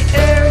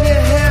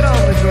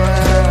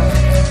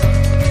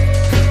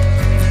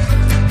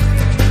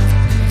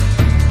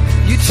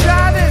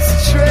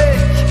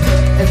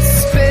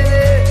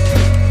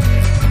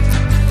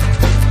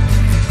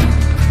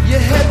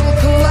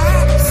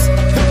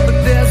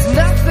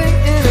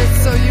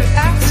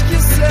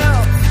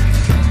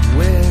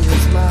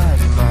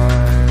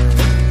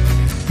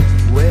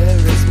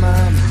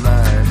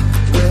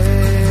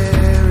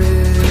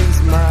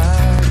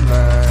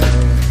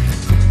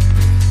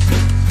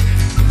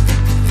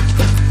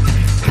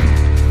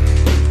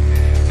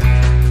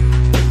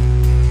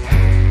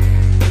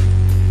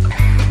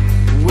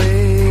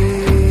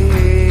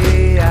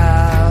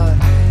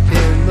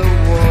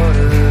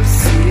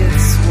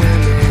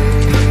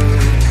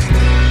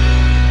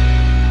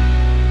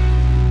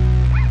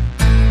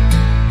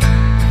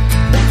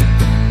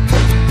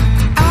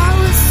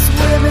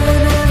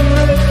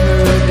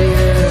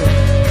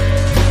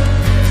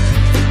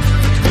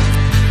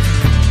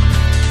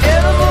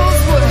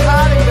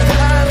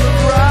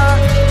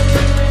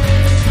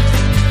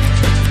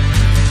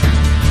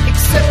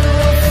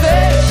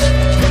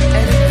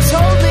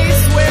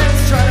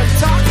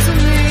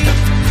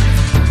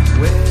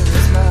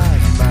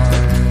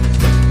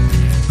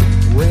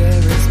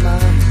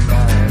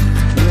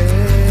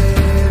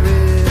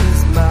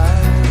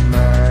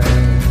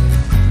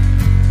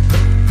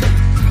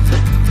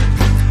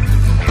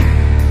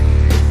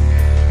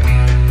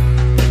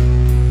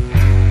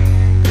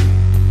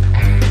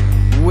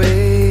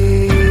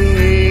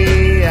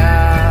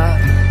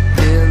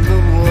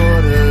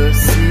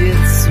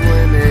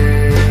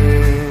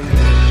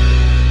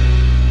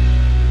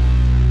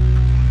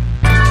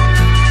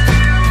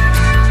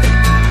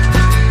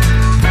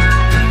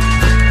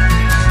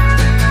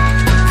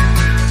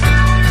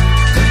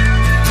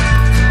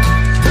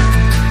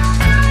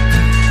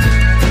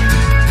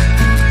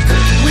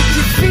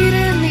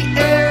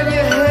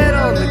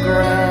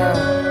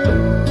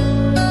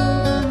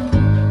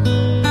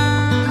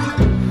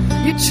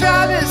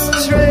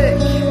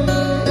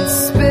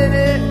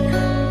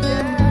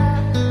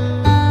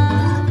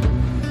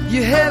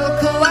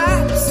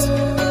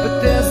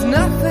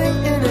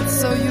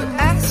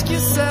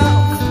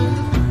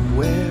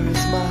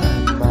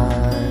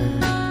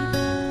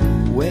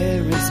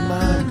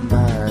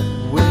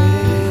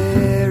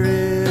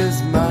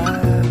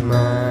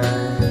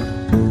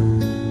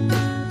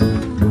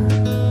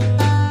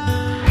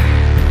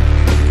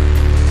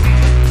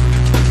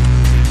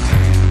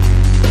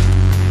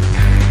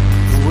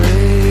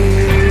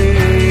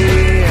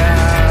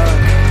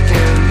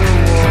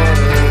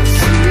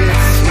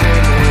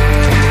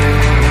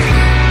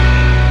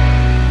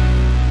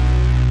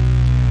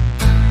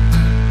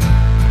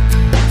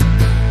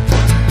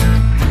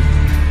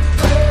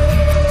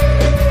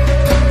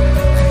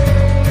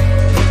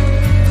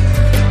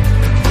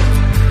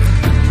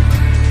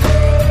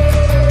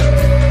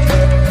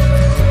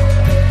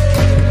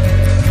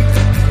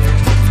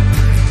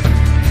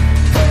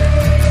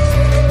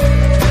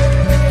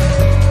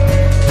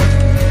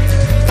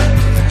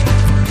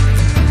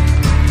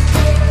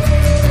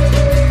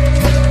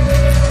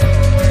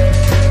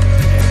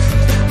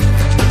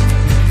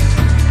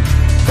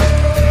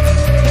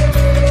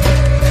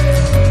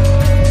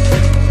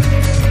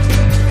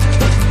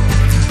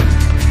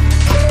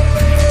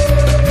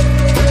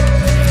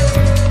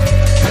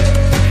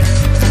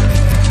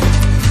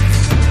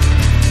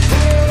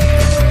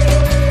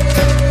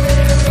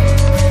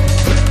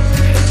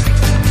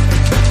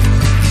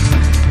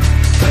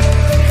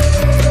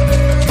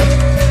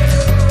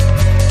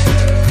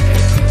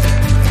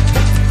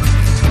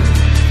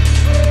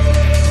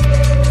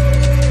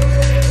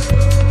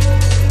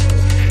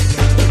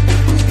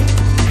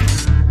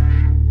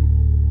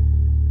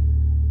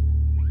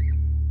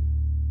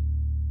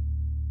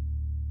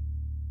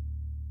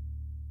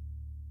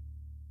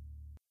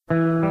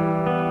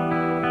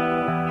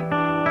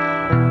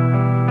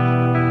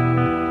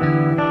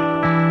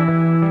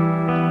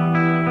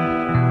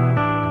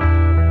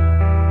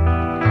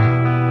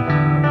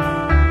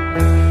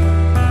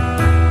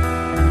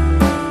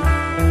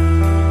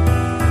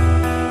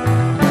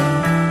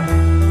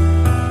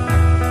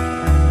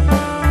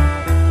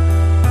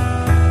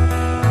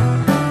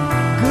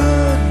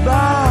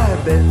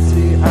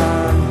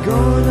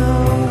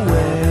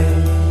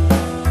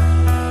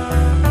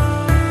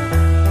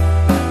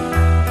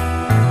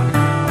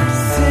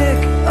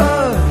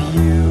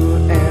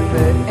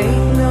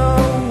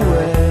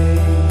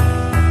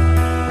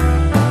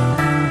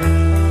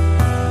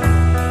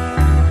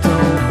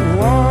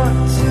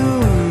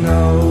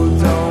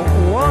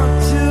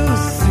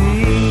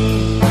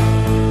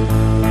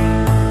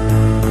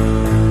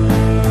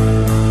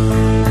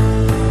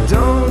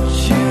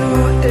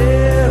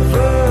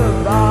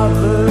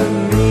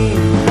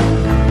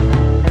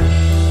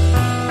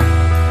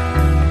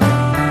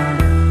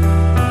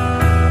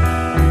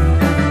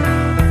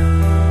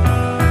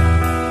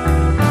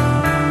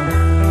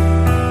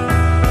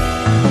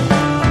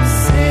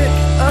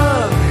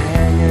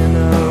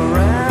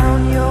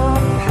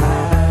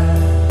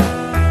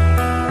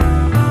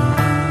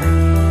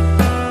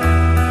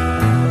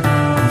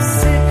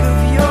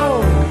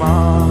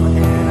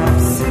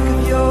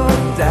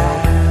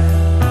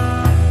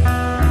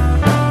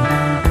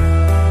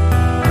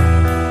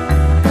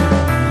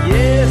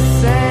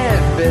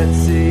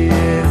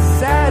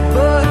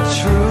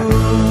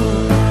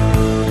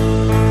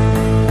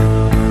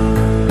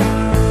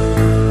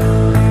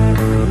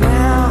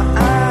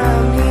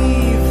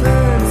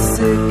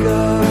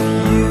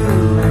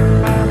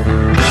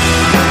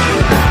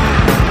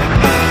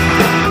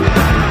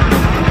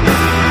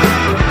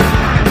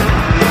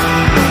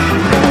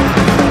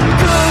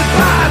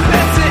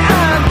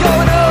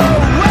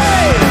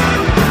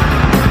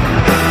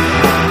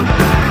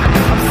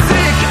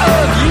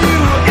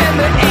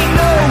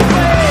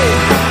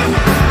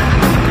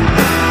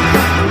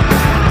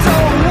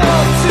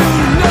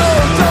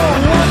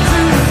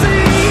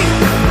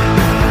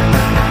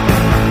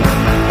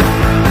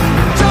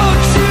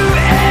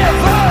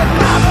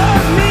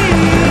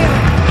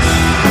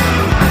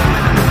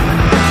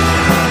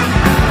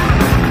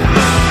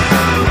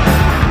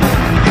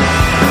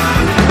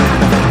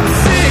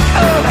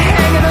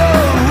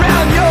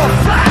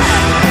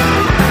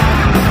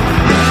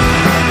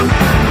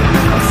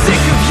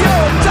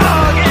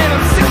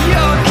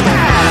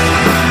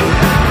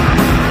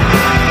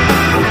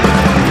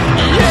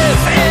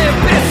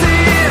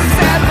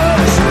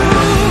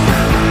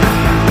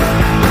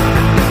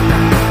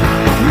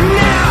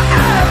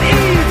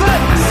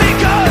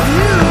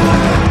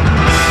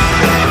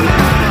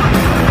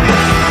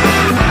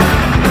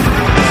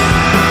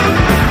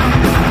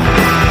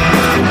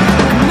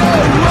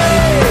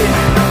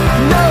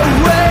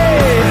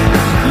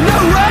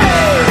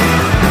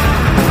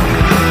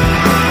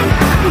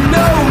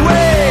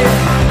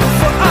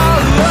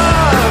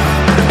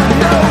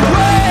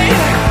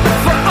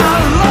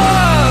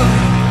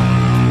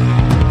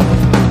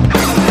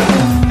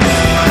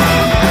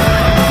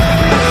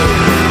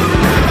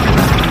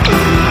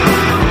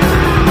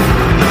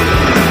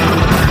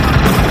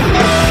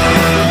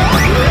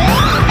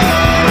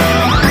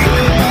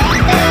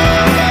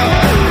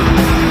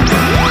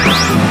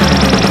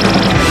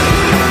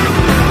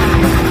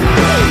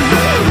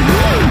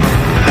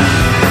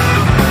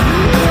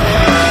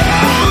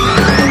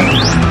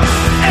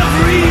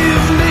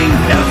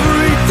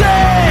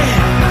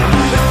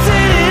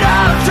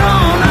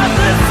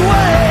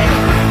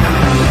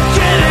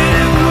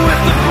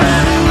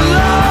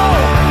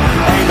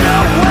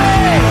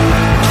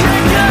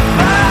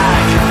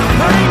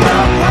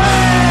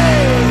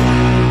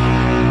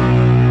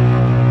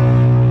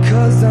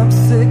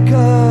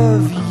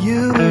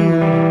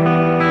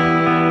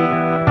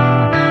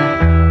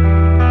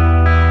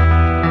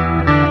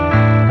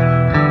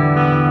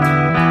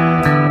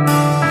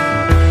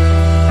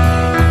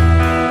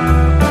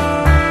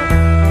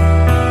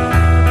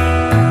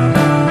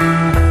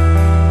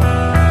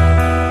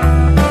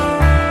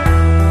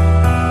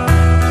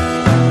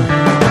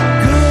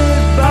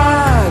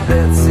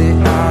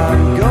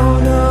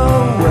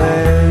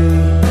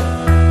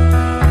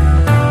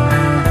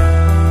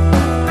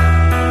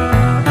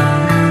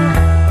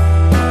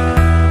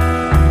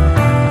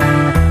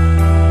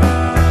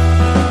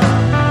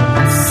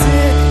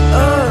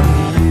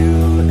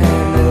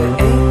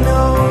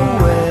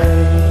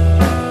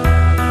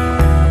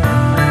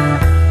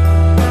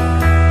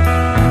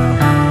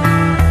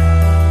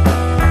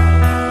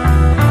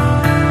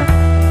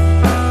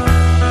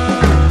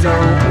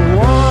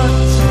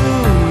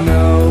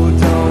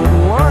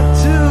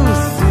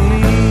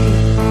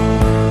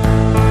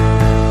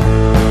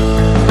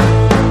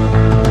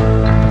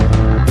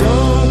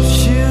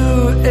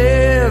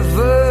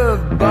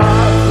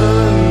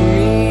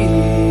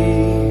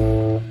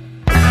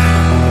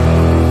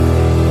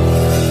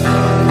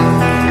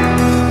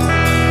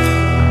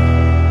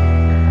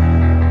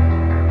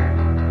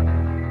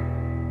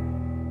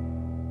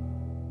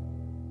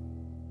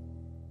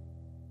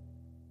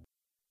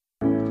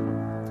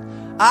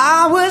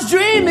I was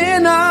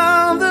dreaming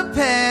of the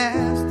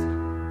past,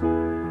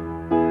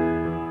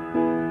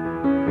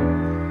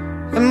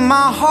 and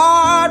my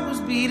heart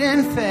was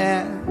beating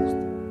fast.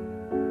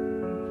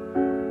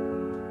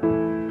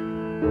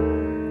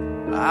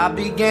 I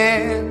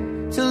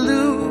began to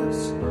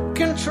lose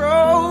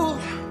control.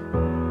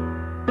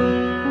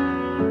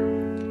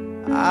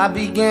 I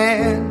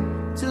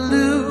began to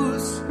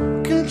lose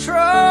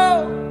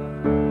control.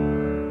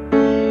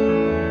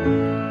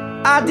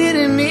 I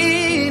didn't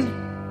mean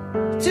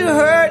to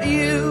hurt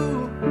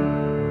you.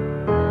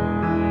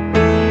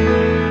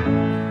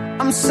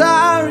 I'm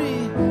sorry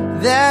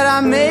that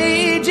I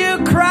made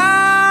you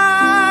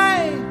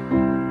cry.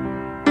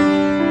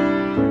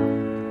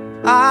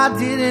 I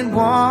didn't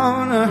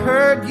want to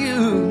hurt you.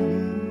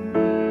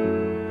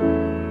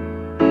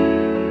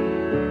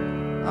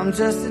 I'm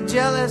just a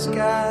jealous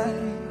guy.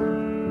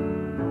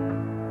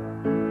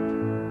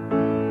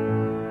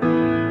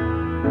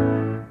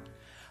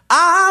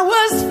 I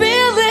was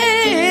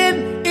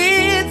feeling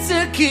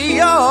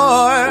insecure.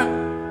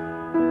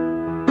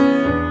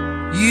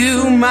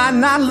 You might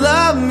not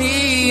love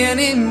me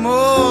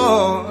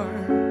anymore.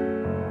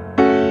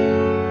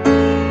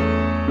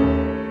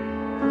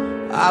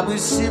 I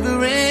was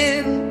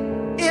shivering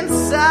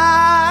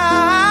inside.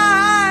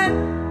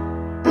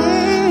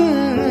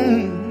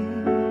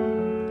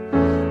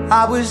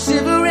 I was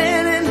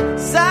shivering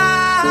inside.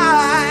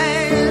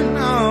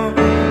 No,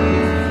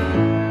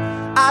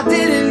 I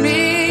didn't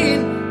mean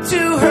to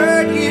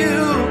hurt you.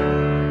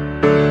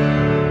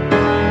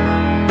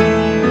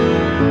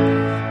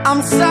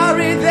 I'm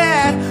sorry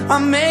that I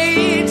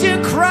made you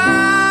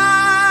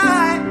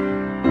cry.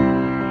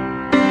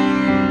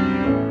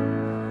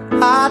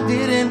 I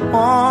didn't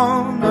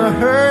want to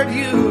hurt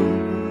you.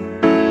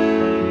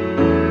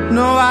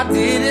 No, I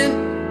didn't.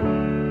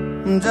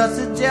 I'm just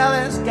a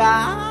jealous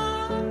guy.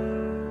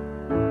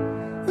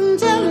 I'm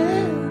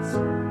jealous,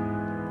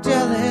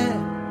 jealous,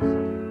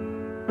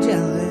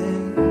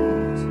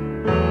 jealous.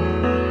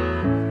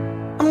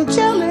 I'm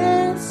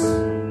jealous,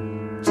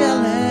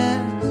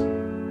 jealous,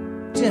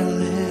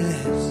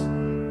 jealous.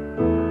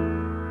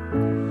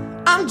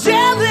 I'm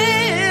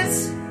jealous,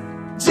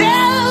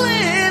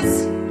 jealous,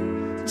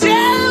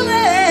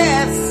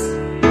 jealous.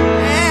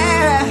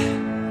 Yeah,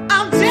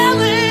 I'm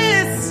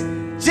jealous,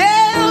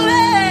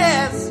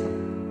 jealous.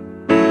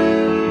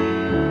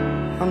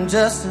 I'm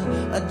just a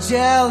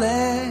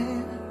jealous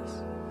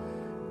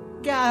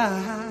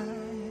guy.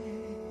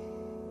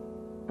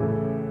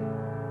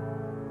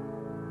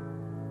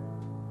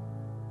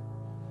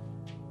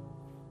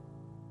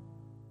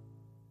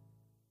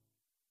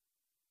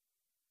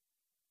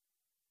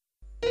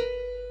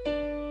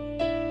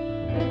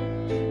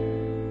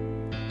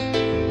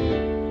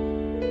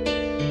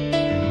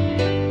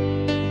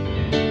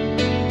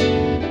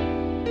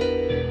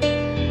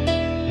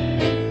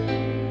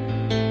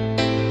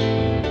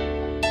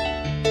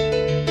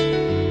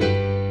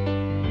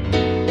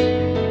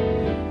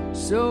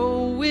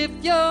 So if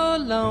you're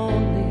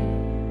lonely,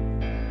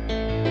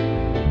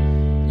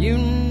 you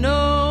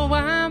know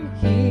I'm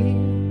here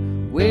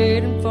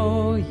waiting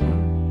for you.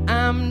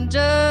 I'm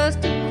just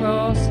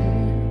across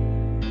here.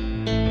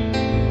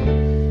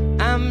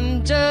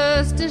 I'm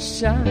just a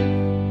shot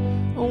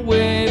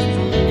away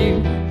from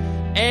you.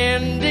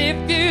 And if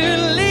you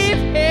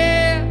leave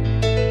here,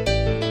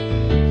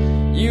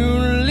 you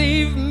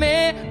leave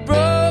me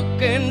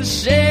broken,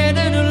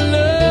 shattered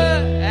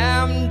alone.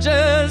 I'm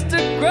just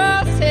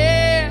across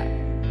here.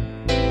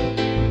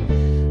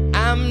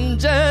 I'm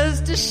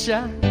just a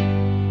shot,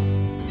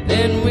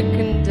 then we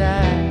can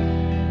die.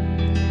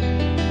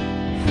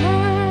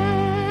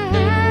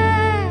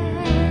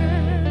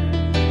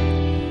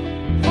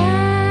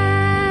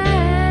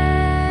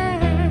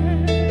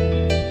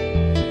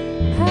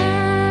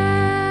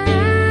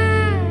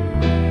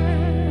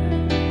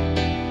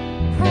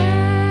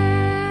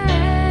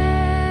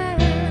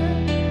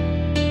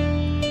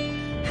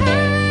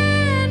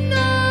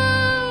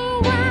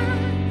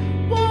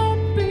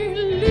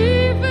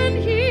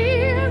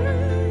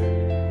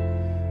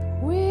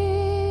 With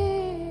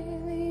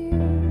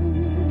you.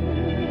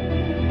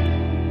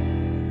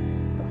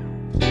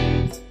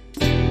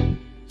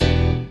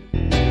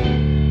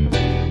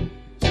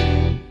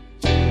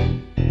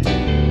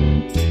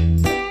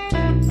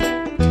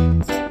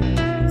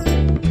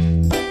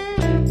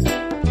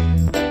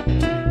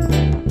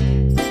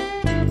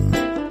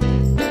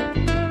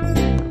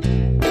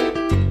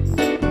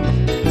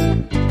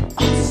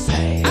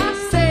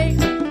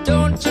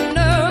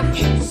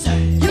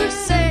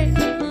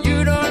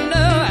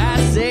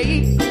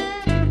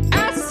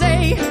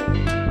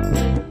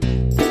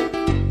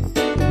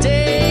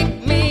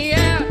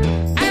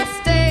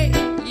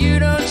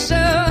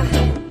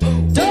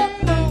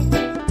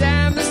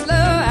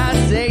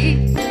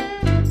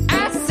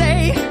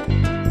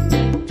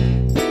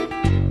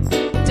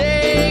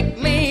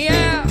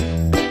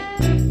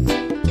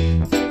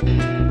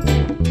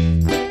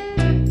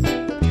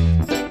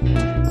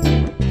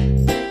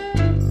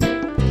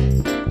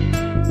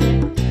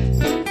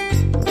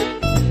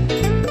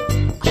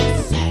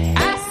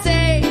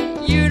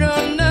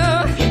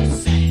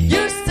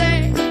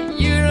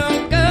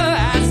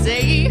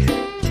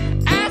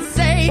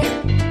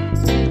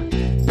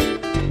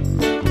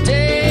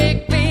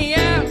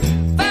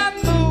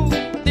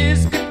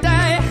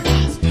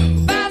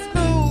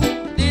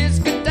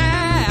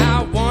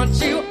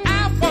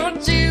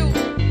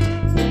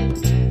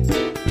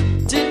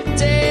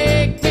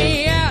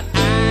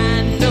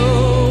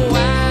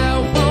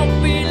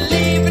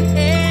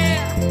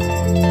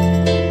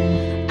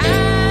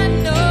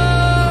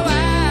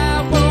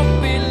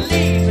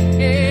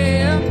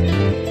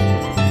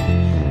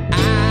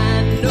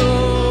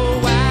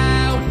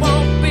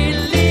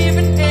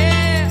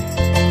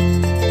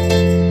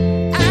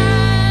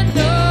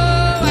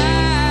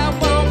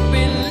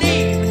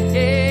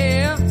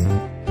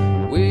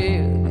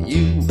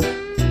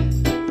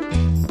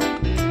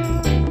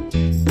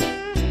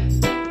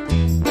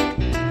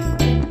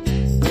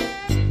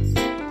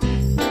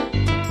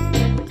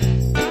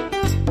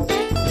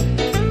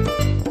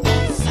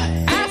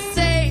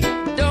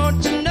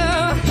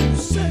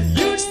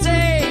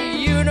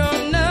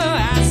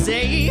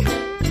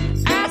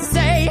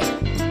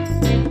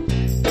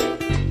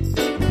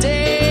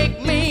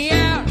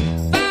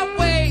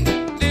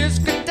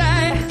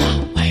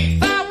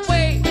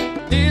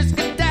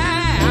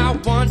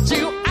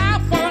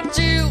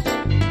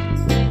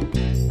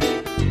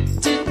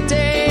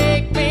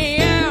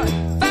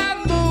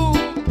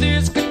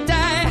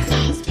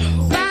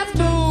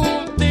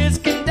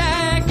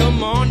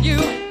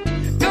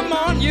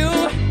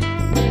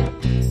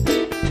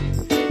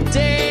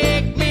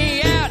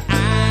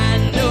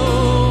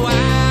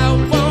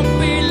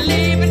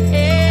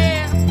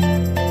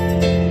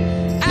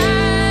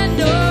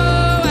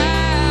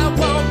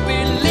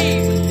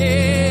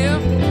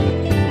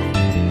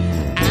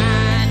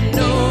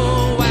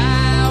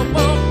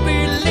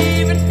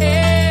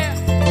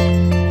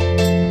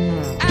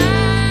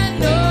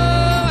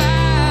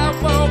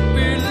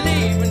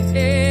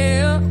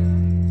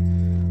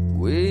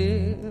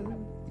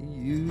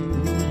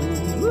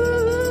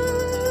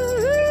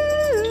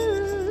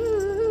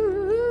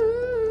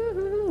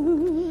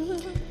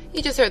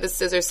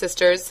 Scissor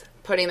Sisters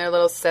putting their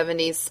little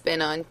 70s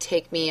spin on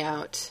Take Me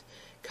Out,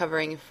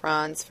 covering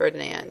Franz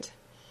Ferdinand.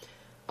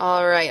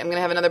 All right, I'm going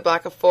to have another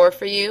block of 4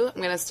 for you. I'm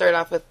going to start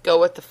off with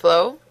Go With The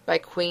Flow by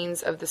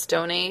Queens of the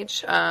Stone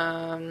Age.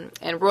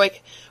 And Roy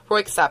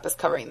Ksop is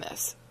covering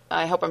this.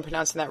 I hope I'm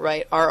pronouncing that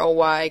right.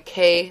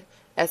 Royksopp.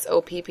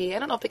 I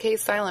don't know if the K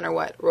is silent or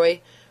what. Roy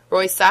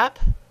Ksop,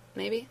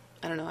 maybe?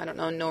 I don't know. I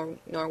don't know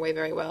Norway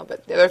very well,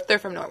 but they're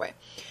from Norway.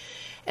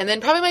 And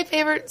then probably my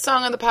favorite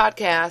song on the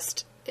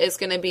podcast is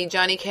going to be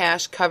Johnny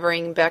Cash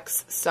covering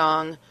Beck's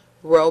song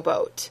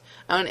Rowboat.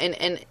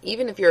 And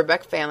even if you're a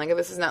Beck fan, like if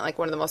this is not like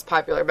one of the most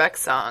popular Beck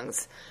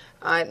songs,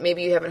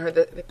 maybe you haven't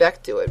heard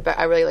Beck do it, but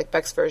I really like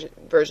Beck's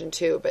version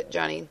too. But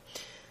Johnny,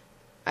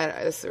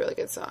 this is a really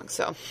good song.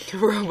 So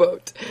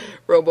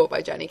Rowboat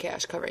by Johnny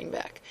Cash covering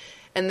Beck.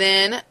 And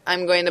then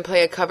I'm going to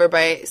play a cover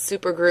by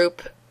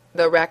supergroup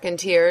The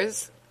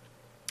Raconteurs,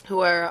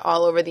 who are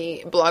all over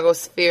the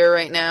blogosphere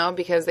right now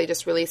because they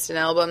just released an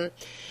album.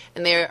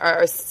 And they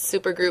are a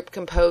supergroup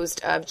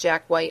composed of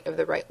Jack White of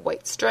the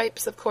White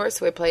Stripes, of course,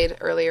 who I played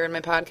earlier in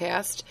my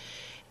podcast,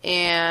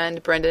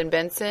 and Brendan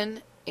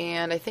Benson,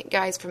 and I think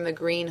guys from the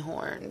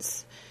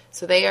Greenhorns.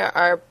 So they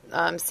are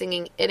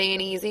singing It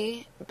Ain't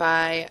Easy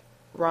by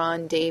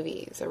Ron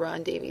Davies, a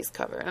Ron Davies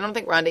cover. And I don't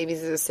think Ron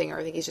Davies is a singer.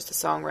 I think he's just a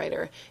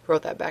songwriter. He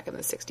wrote that back in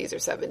the 60s or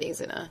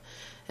 70s,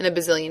 and a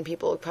bazillion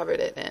people covered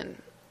it,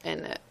 and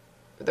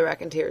the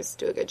Raconteurs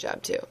do a good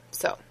job too.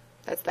 So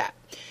that's that.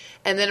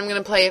 And then I'm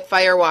going to play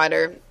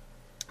Firewater,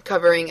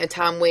 covering a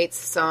Tom Waits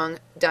song,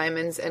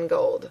 Diamonds and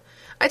Gold.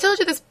 I told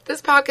you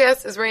this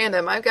podcast is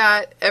random. I've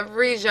got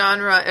every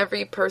genre,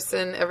 every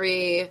person,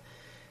 every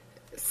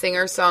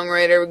singer,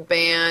 songwriter,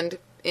 band,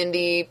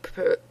 indie,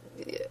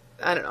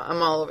 I don't know.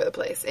 I'm all over the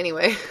place.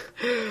 Anyway,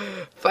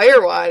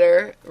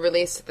 Firewater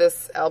released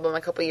this album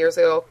a couple years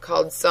ago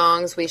called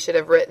Songs We Should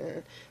Have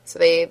Written. So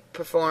they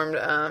performed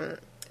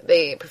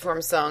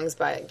songs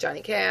by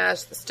Johnny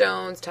Cash, The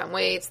Stones, Tom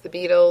Waits, The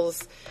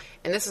Beatles.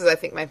 And this is, I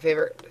think, my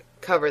favorite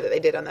cover that they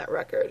did on that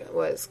record,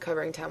 was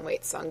covering Tom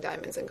Waits' song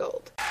Diamonds and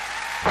Gold.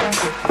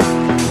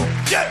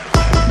 Yeah.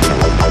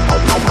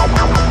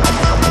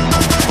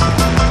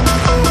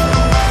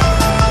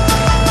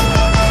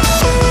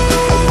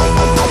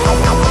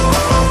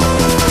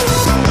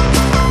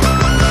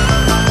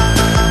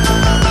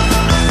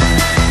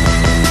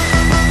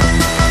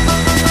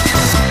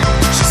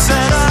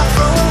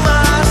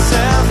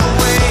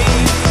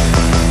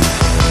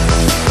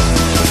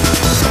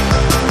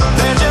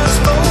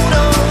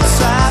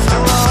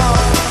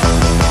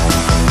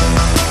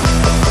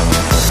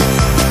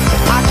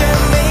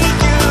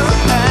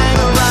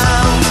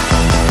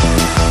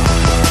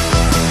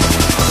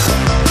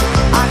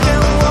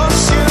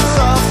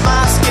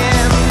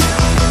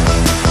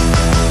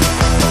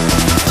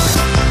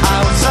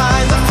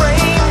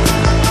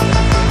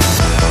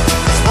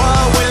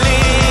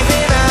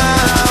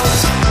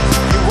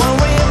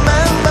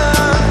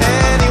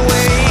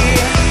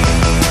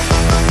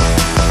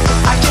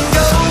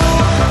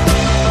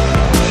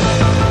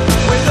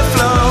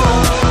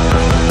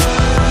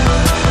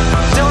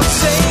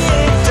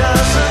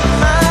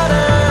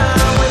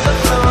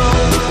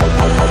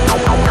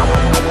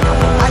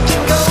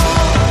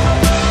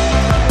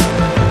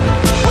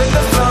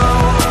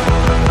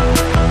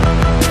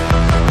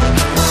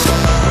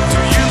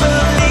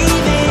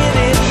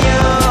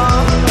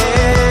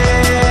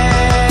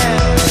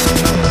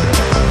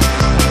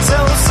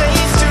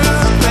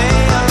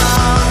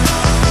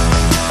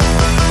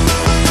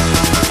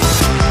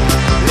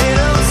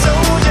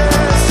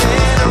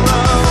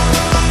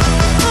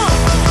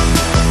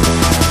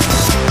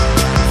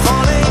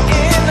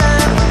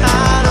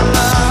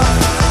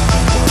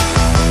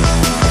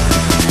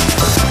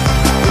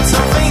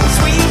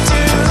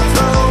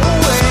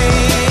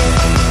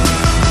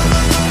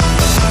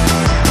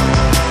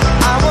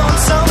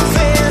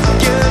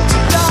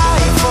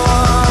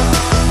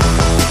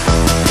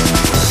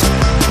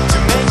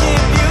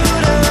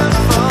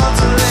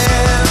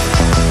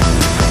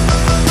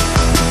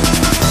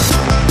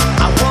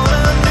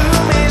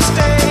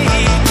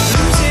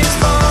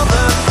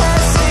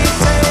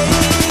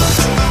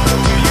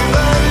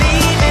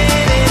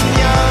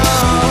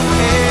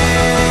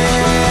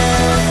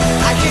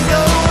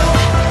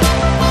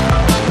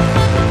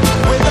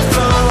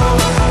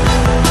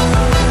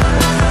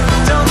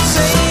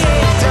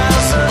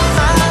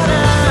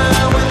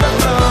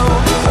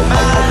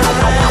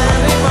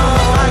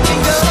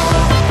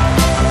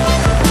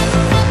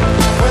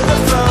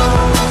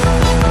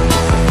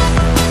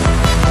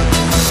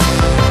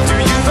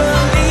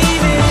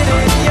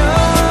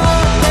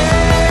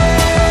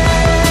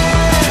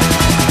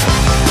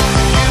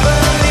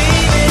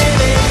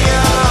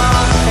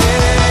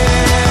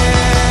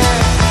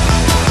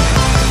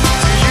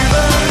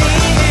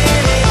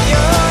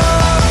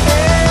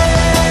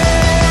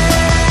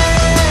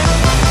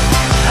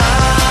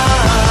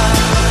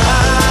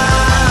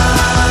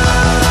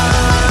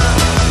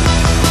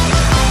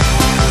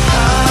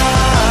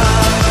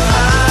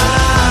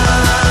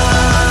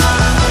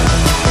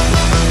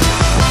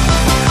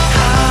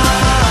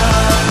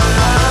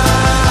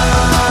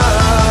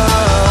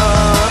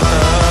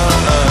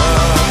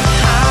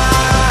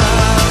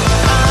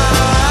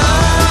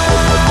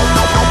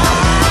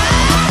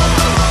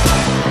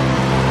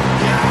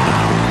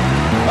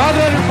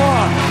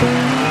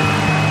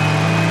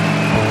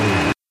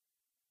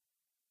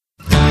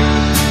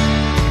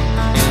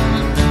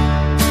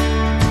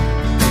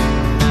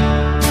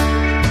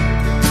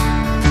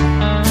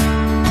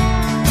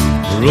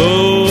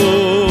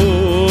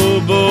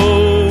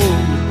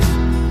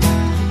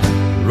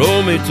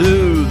 roll me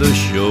to the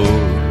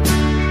shore.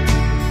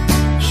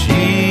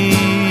 She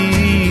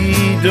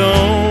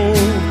don't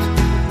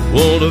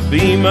want to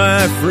be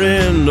my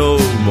friend no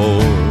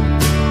more.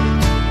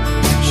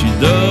 She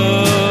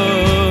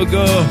dug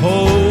a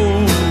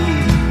hole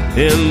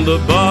in the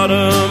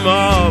bottom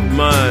of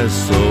my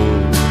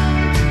soul.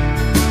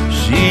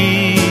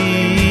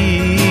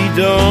 She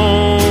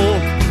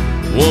don't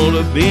want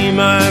to be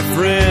my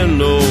friend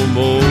no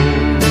more.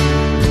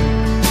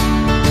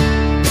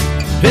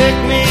 Pick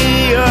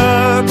me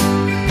up,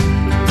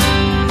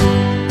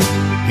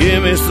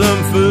 give me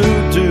some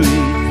food to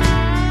eat.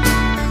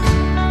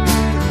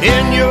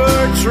 In your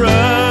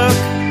truck,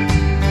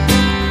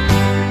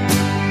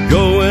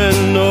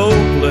 going no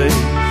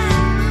place.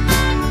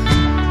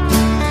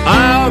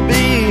 I'll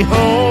be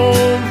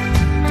home,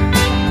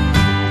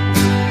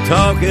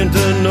 talking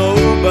to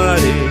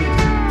nobody.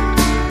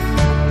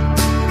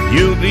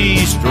 You'll be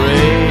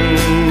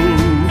strange,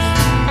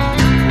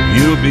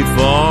 you'll be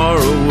far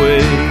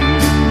away.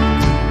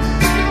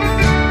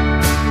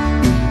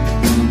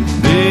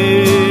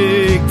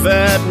 Big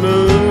fat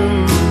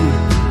moon,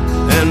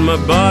 and my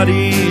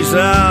body's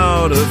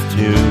out of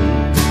tune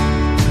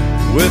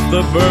with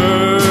the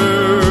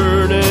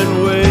burning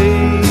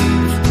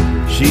waves.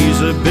 She's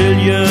a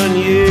billion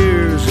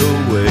years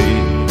away.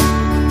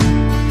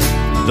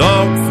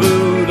 Dog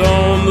food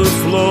on the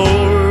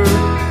floor,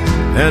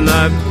 and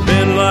I've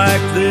been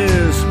like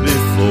this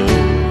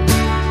before.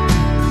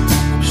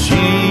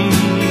 She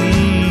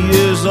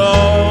is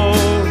all,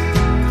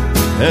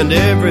 and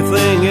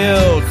everything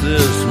else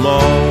is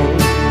small.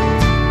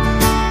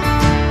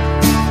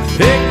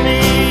 Pick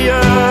me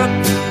up,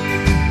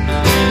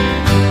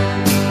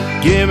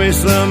 give me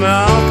some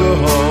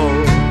alcohol.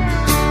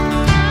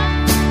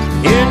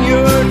 In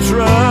your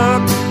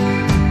truck,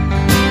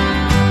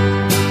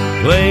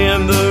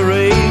 playing the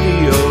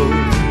radio.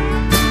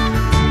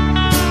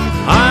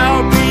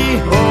 I'll be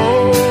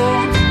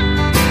home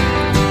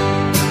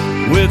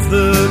with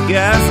the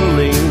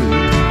gasoline.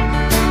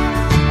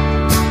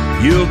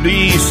 You'll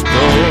be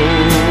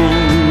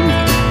stoned,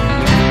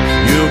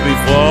 you'll be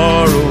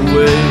far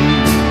away.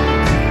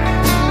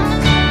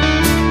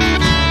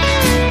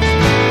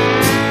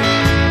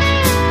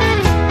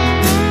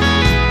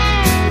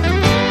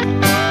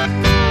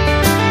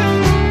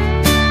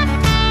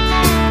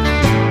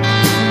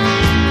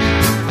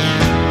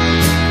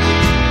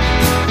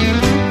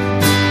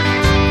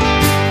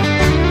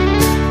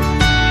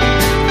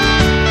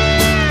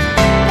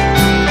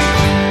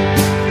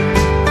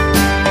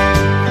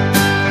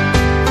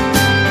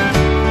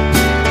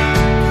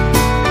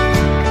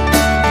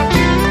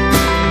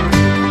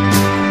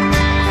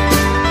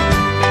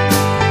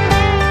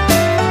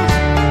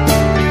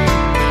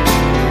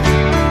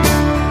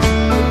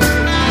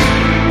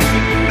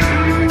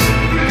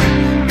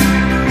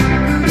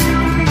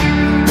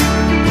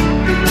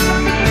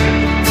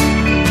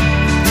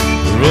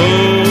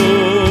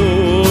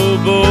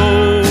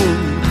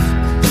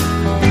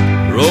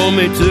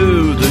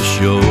 To the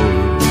shore.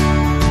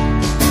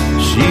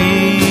 She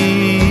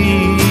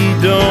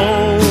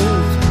don't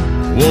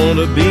want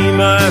to be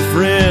my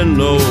friend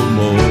no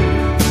more.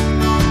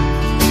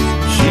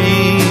 She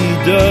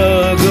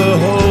dug a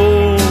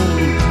hole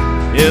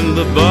in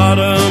the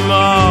bottom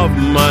of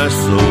my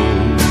soul.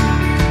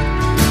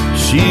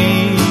 She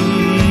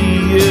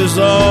is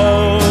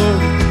all,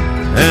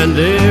 and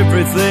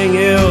everything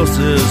else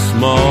is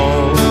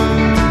small.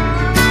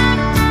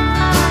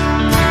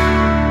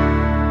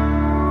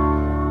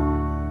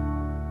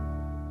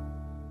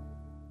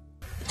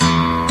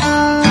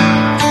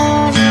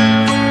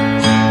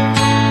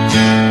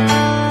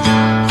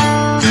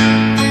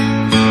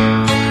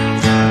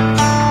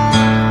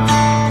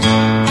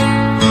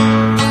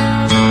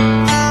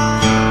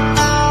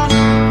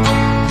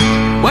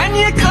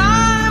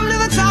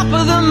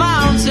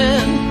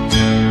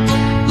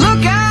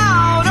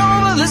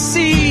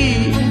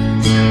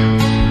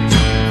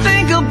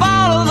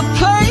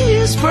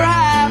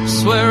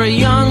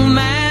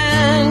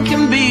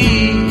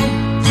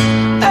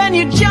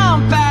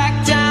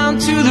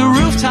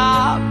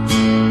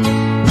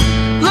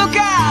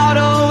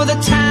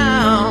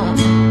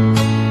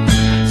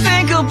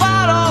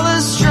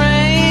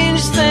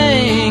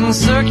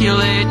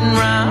 Circulating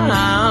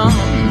round.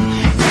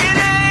 It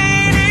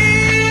ain't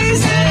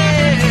easy.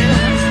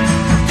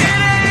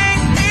 It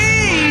ain't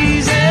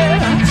easy.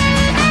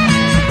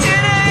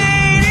 It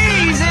ain't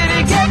easy to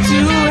get to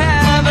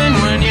heaven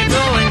when you're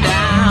going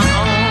down.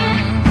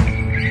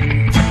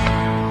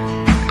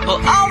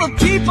 Well, all the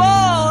people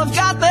have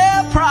got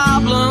their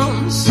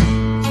problems.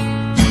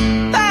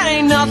 That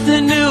ain't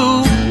nothing new.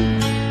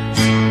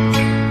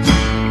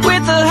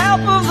 With the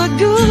help of the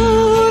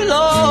good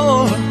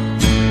Lord,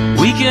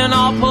 we can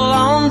all pull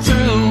on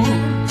through.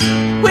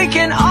 We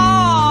can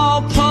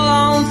all pull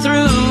on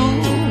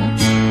through.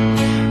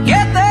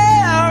 Get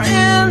there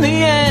in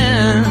the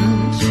end.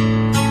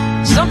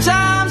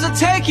 Sometimes it'll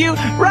take you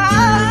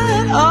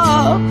right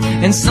up,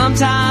 and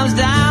sometimes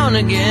down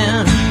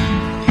again.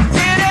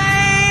 It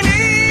ain't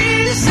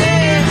easy.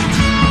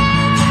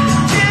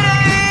 It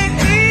ain't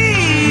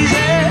easy.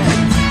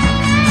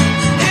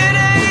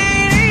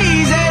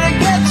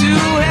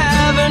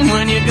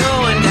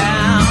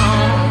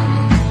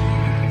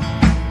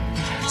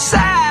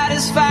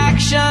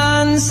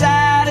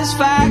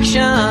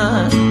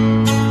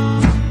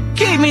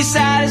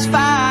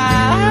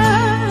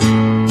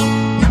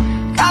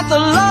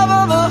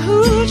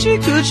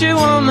 coochie coochie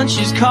woman,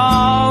 she's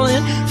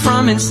calling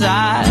from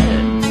inside.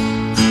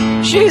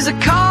 She's a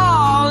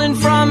calling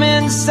from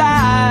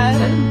inside,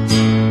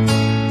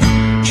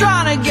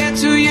 trying to get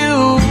to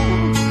you.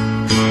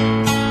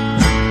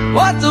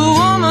 What the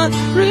woman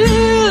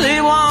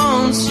really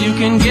wants, you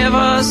can give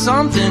her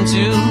something to.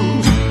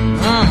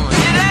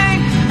 It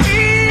ain't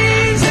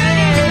easy.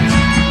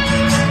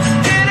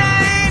 It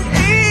ain't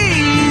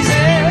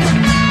easy.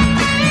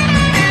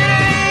 It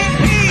ain't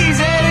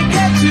easy to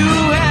get to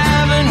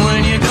heaven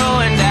when you're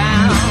going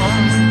down.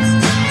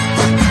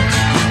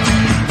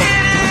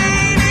 It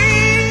ain't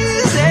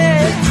easy.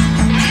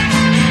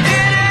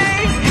 It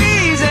ain't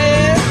easy.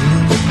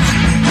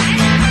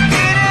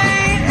 It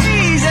ain't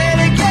easy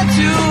to get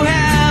to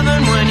heaven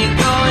when you're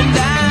going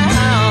down.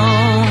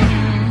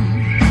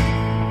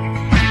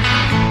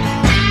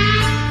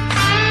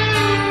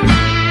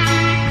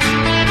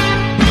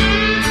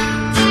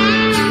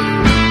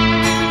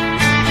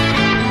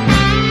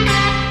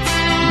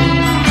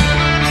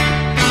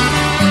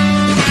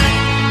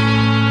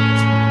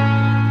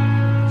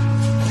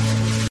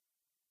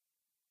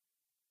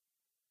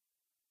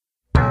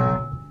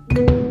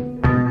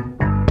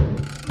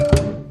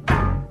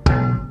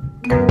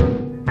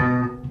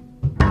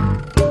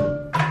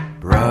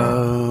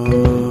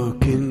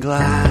 Broken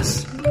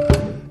glass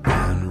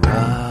and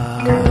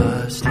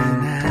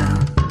rusting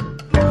out,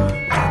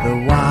 where the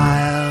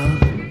wild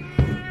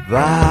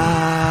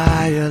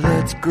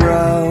violets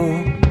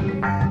grow.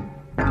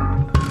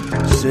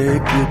 Say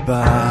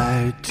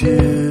goodbye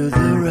to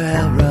the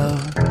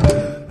railroad,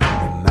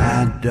 the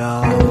mad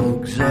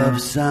dogs of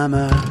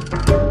summer,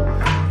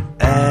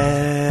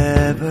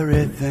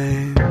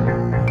 everything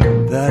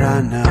that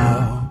I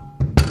know.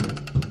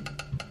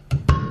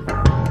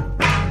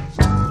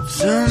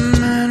 Some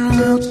men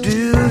will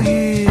do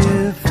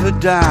here for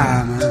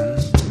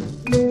diamonds.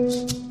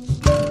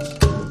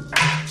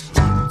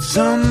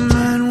 Some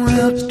men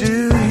will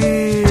do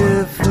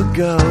here for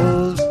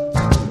gold.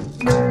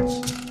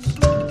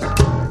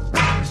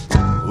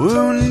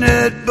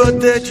 Wounded, but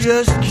they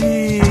just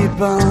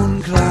keep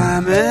on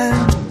climbing.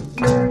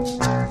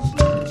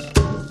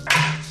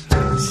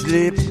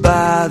 Sleep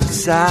by the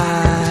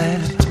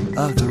side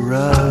of the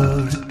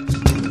road.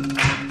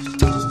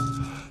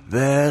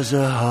 There's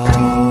a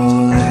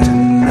hole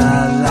in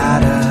the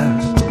ladder,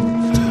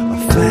 a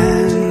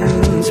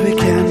fence we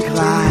can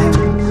climb.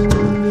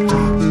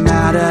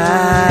 Mad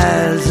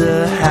as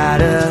a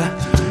hatter,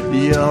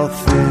 you're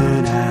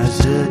thin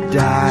as a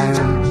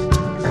dime.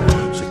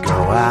 So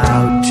go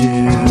out to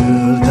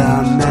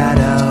the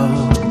meadow,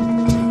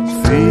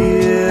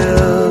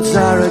 fields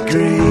are a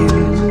green.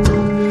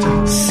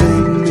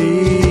 Sing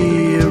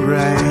me a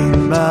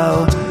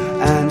rainbow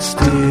and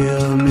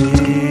steal me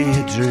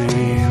a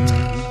dream.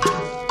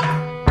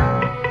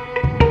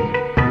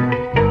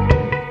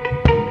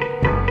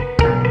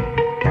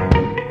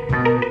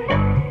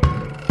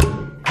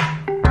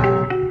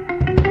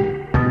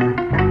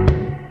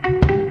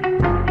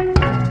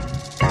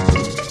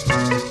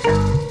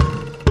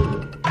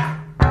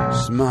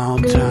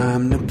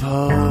 Small-time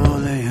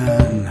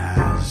Napoleon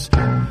has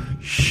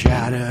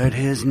shattered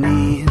his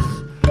knees,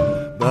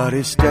 but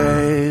he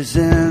stays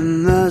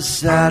in the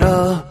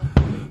saddle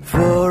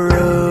for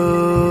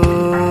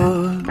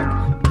road.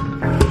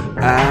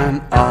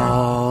 And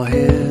all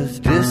his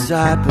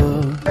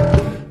disciples,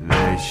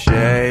 they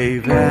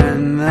shave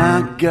in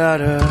the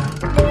gutter,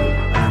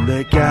 and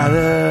they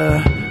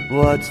gather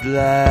what's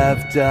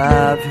left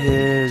of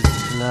his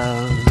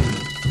clothes.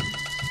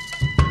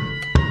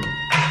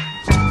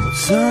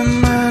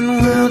 Some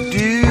men will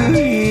do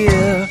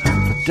here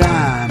for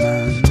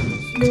diamonds.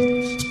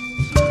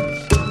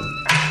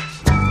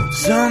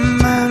 Some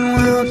men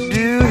will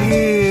do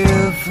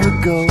here for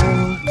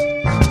gold.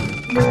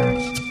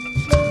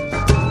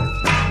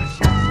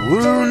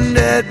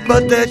 Wounded,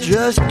 but they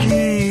just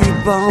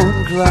keep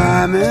on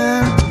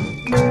climbing.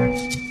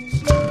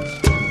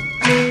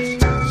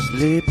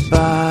 Sleep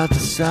by the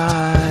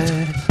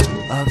side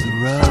of the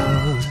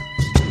road.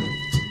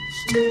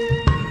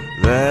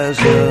 There's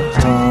a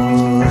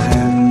hole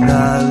in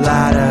the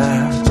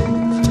ladder,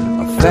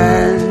 a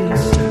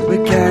fence we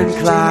can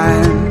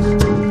climb.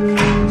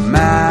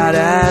 Mad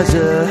as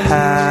a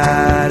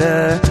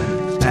hatter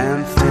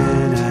and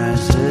thin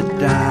as a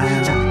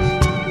dime.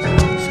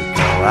 So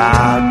go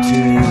out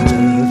to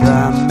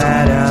the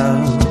meadow,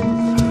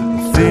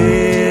 the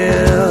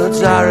fields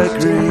are a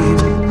green.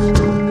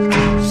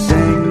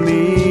 Sing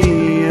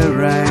me a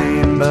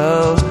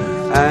rainbow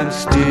and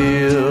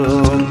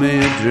steal me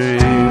a dream.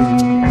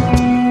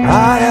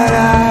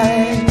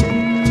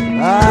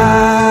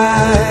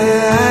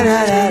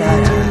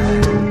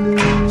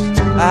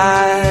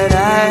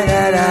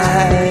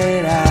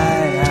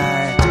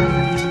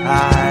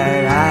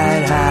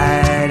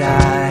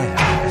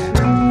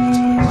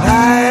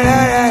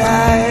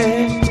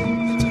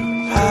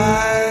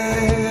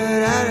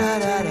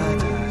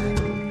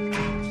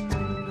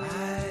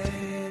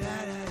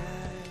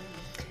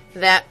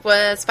 That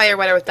was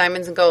Fireweather with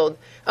Diamonds and Gold.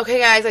 Okay,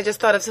 guys, I just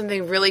thought of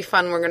something really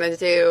fun we're going to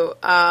do.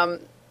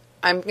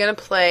 I'm going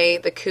to play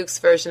the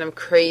Kooks version of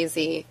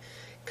Crazy,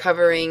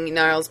 covering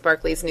Gnarls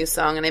Barkley's new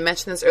song. And I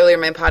mentioned this earlier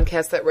in my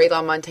podcast that Ray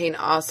LaMontagne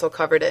also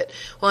covered it.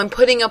 Well, I'm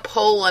putting a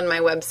poll on my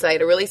website,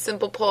 a really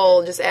simple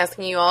poll, just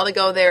asking you all to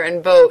go there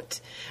and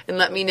vote and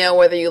let me know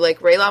whether you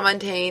like Ray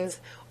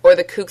LaMontagne's or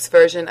the Kooks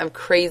version of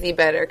Crazy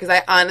better, because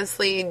I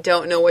honestly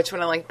don't know which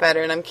one I like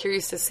better, and I'm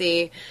curious to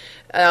see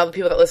all the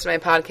people that listen to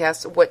my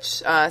podcast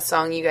which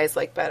song you guys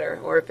like better,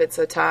 or if it's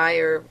a tie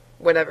or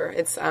whatever.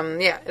 It's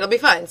it'll be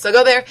fun. So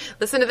go there,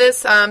 listen to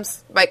this,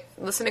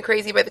 listen to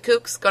Crazy by the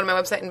Kooks, go to my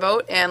website and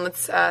vote, and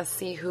let's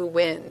see who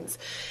wins.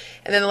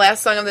 And then the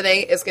last song of the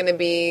day is going to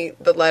be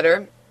The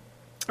Letter,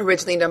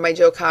 originally done by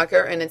Joe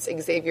Cocker, and it's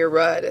Xavier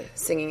Rudd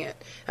singing it.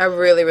 I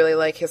really, really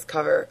like his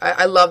cover.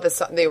 I love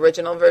the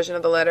original version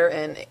of The Letter,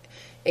 and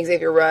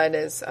Xavier Rudd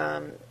is,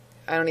 I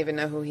don't even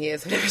know who he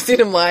is. I've never seen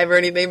him live or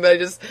anything,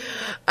 but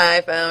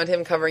I found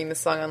him covering this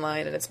song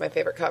online, and it's my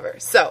favorite cover.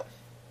 So,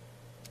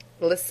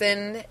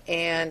 listen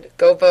and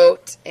go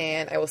vote,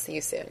 and I will see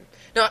you soon.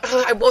 No,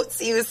 I won't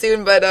see you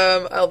soon, but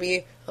I'll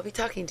be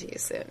talking to you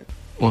soon.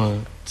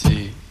 1,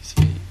 2,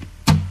 3.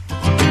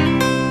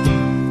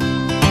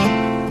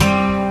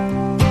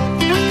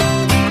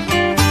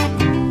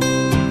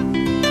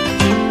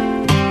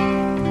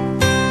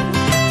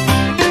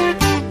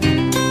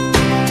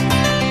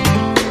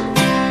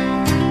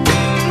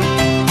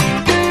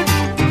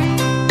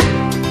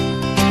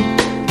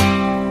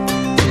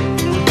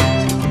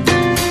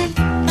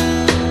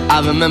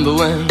 I remember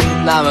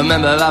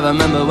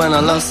when I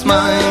lost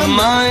my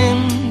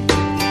mind.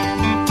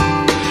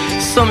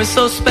 Something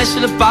so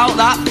special about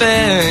that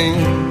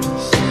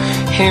face,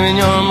 hearing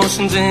your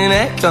emotions in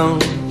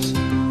echoes,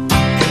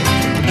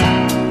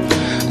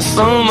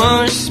 so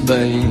much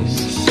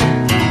space.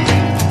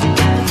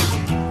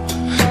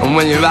 And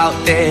when you're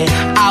out there,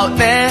 I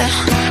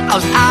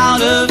was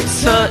out of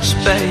touch,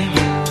 babe.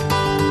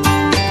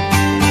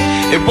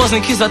 It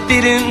wasn't 'cause I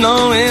didn't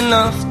know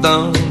enough,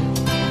 though.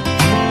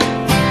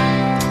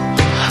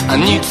 I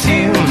knew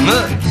too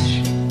much.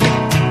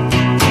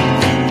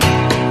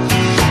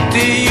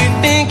 Do you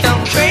think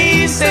I'm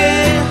crazy?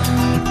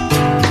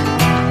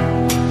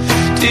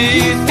 Do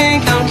you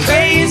think I'm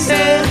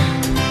crazy?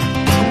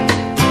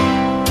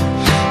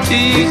 Do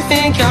you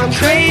think I'm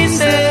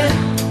crazy?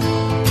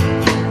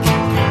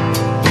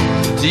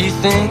 Do you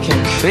think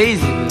I'm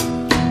crazy?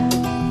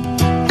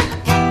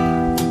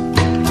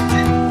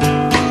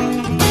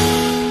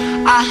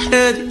 I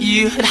heard that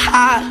you had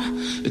had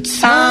the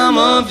time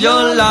of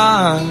your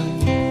life.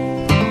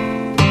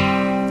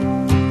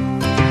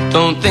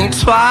 Don't think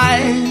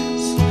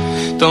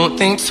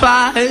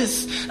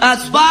twice,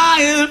 that's why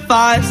I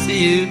advise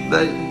you,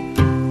 babe.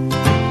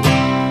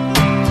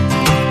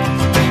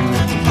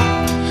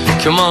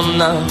 Come on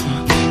now,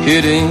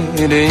 who do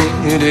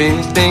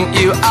you think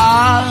you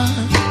are?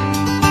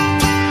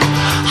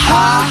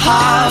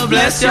 Ha,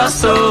 bless your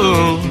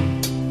soul.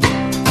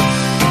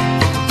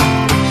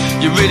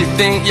 You really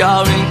think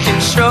you're in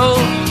control?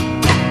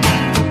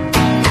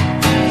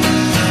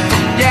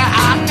 Yeah,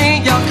 I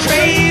think you're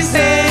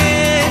crazy.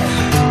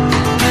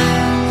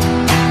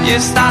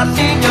 Yes, I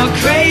think you're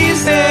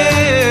crazy.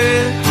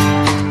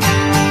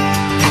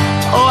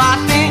 Oh, I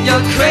think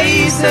you're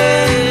crazy.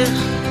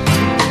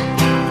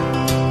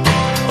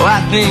 Oh,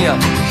 I think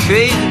you're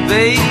crazy,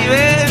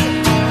 baby.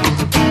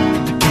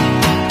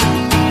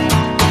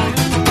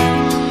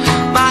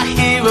 My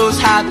heroes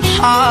had the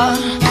heart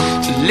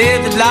to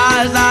live the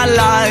lives I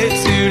like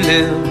to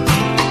live.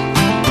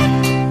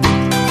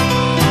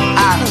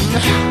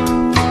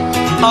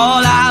 And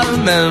all I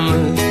remember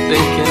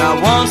thinking I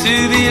want to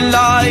be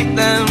like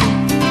them.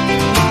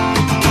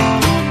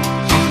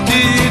 Do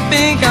you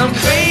think I'm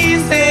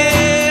crazy?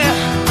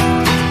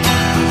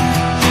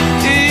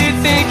 Do you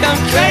think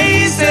I'm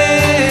crazy?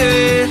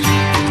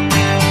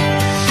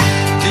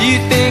 Do you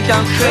think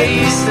I'm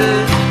crazy?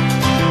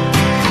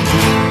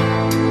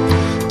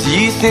 Do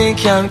you think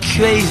I'm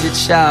crazy,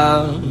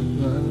 child?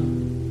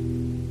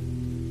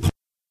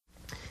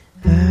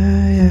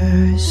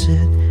 I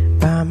sit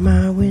by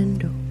my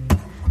window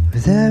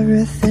with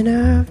everything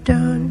I've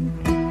done,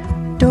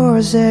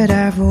 doors that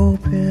I've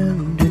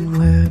opened and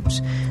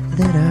webs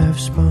that I've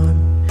spun,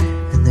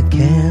 and the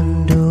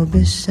candle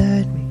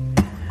beside me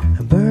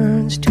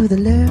burns to the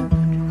left,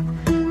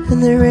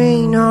 and the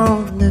rain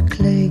on the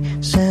clay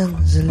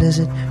sends a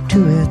lizard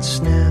to its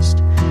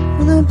nest.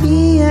 Will there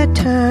be a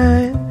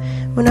time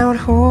when I would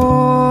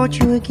hold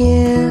you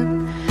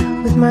again,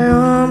 with my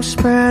arms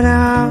spread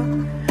out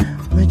on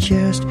my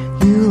chest?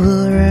 You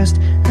will rest,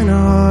 and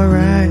I'll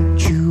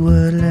write you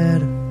a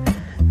letter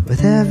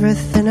with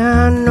everything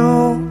I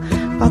know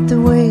about the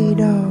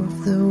weight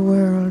of the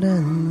world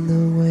and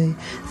the way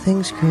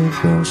things could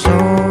go. So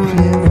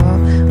give up,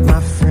 my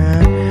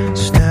friend,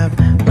 step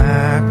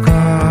back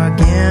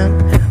again,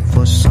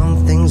 for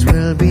some things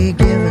will be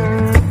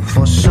given,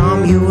 for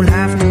some you'll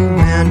have to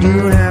bend,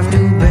 you'll have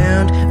to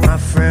bend, my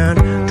friend,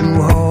 to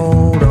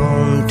hold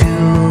on to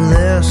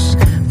this,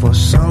 for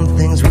some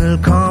things will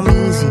come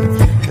easy,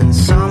 and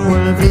some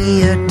will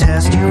be a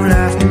test you'll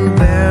have to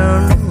bend.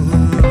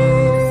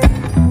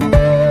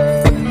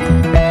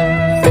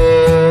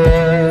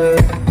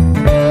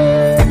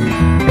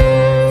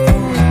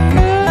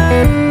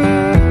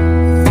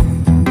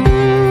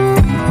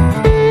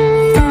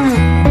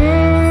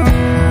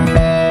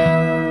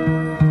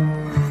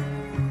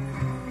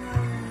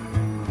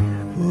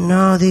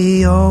 Now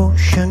the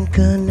ocean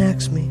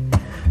connects me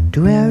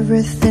to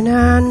everything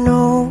I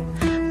know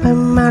by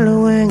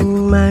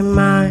mellowing my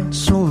mind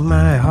so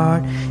my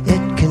heart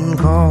it can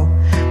call.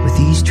 With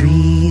these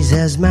trees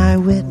as my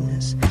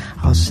witness,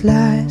 I'll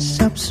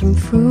slice up some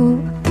fruit,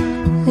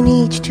 and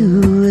each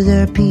to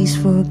their piece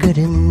for good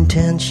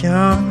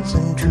intentions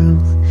and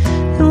truth.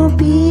 There will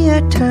be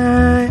a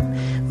time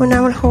when I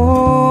will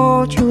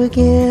hold you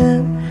again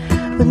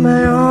with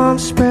my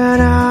arms spread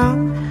out.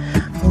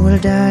 I will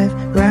dive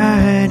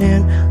right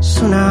in.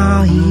 So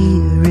now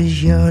here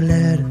is your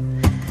letter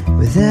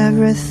with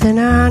everything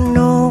I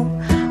know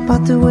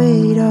about the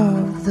weight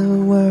of the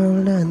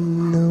world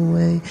and the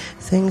way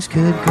things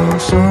could go.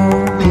 So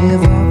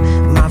give up,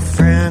 my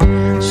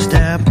friend,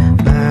 step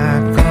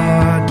back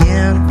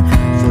again.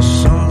 For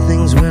some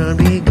things will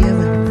be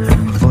given,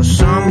 for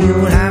some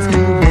you'll have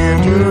to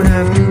bend. You'll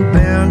have to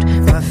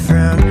bend, my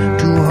friend,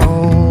 to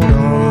hold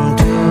on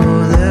to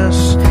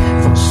this.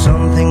 For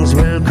some things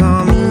will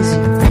come easy,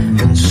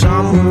 and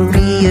some will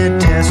be a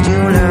test.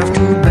 You'll have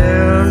to bend.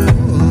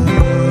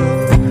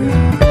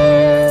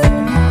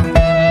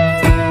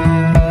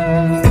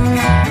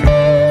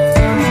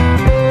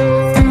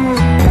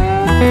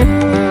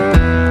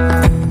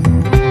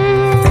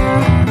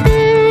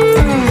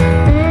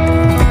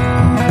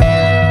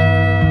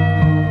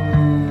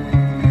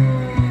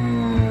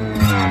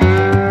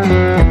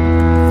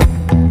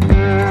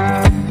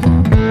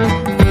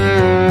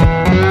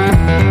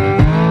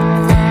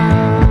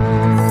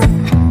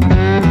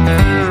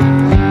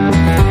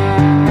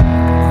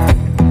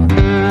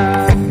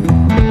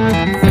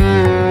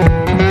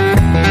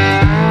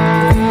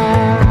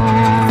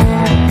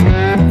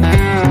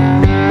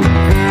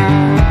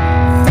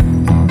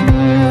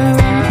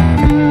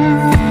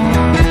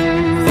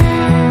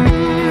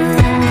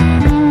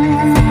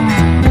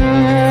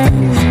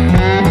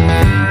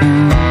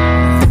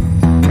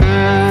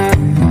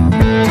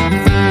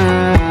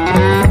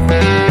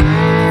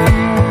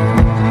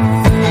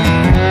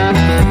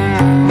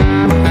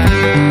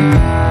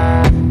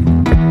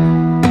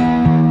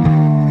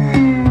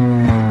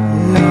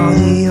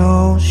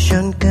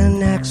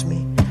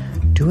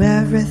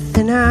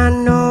 Everything I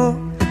know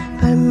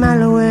by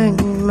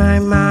mellowing my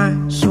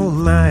mind so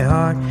my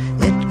heart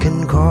it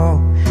can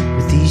call.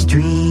 With these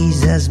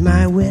trees as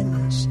my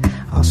witness,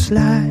 I'll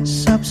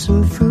slice up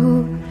some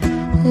fruit,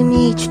 and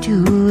each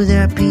to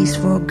their piece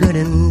for good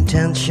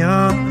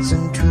intentions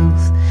and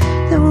truth.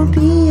 There will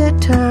be a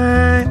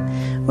time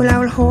when I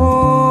will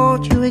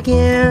hold you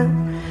again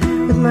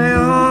with my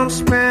arms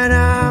spread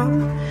out.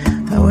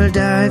 I will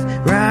dive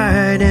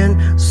right in.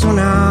 So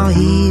now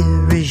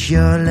here is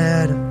your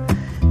letter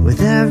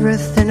with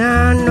everything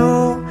I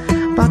know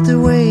about the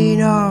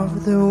weight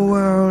of the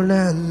world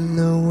and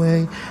the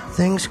way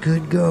things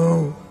could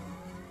go.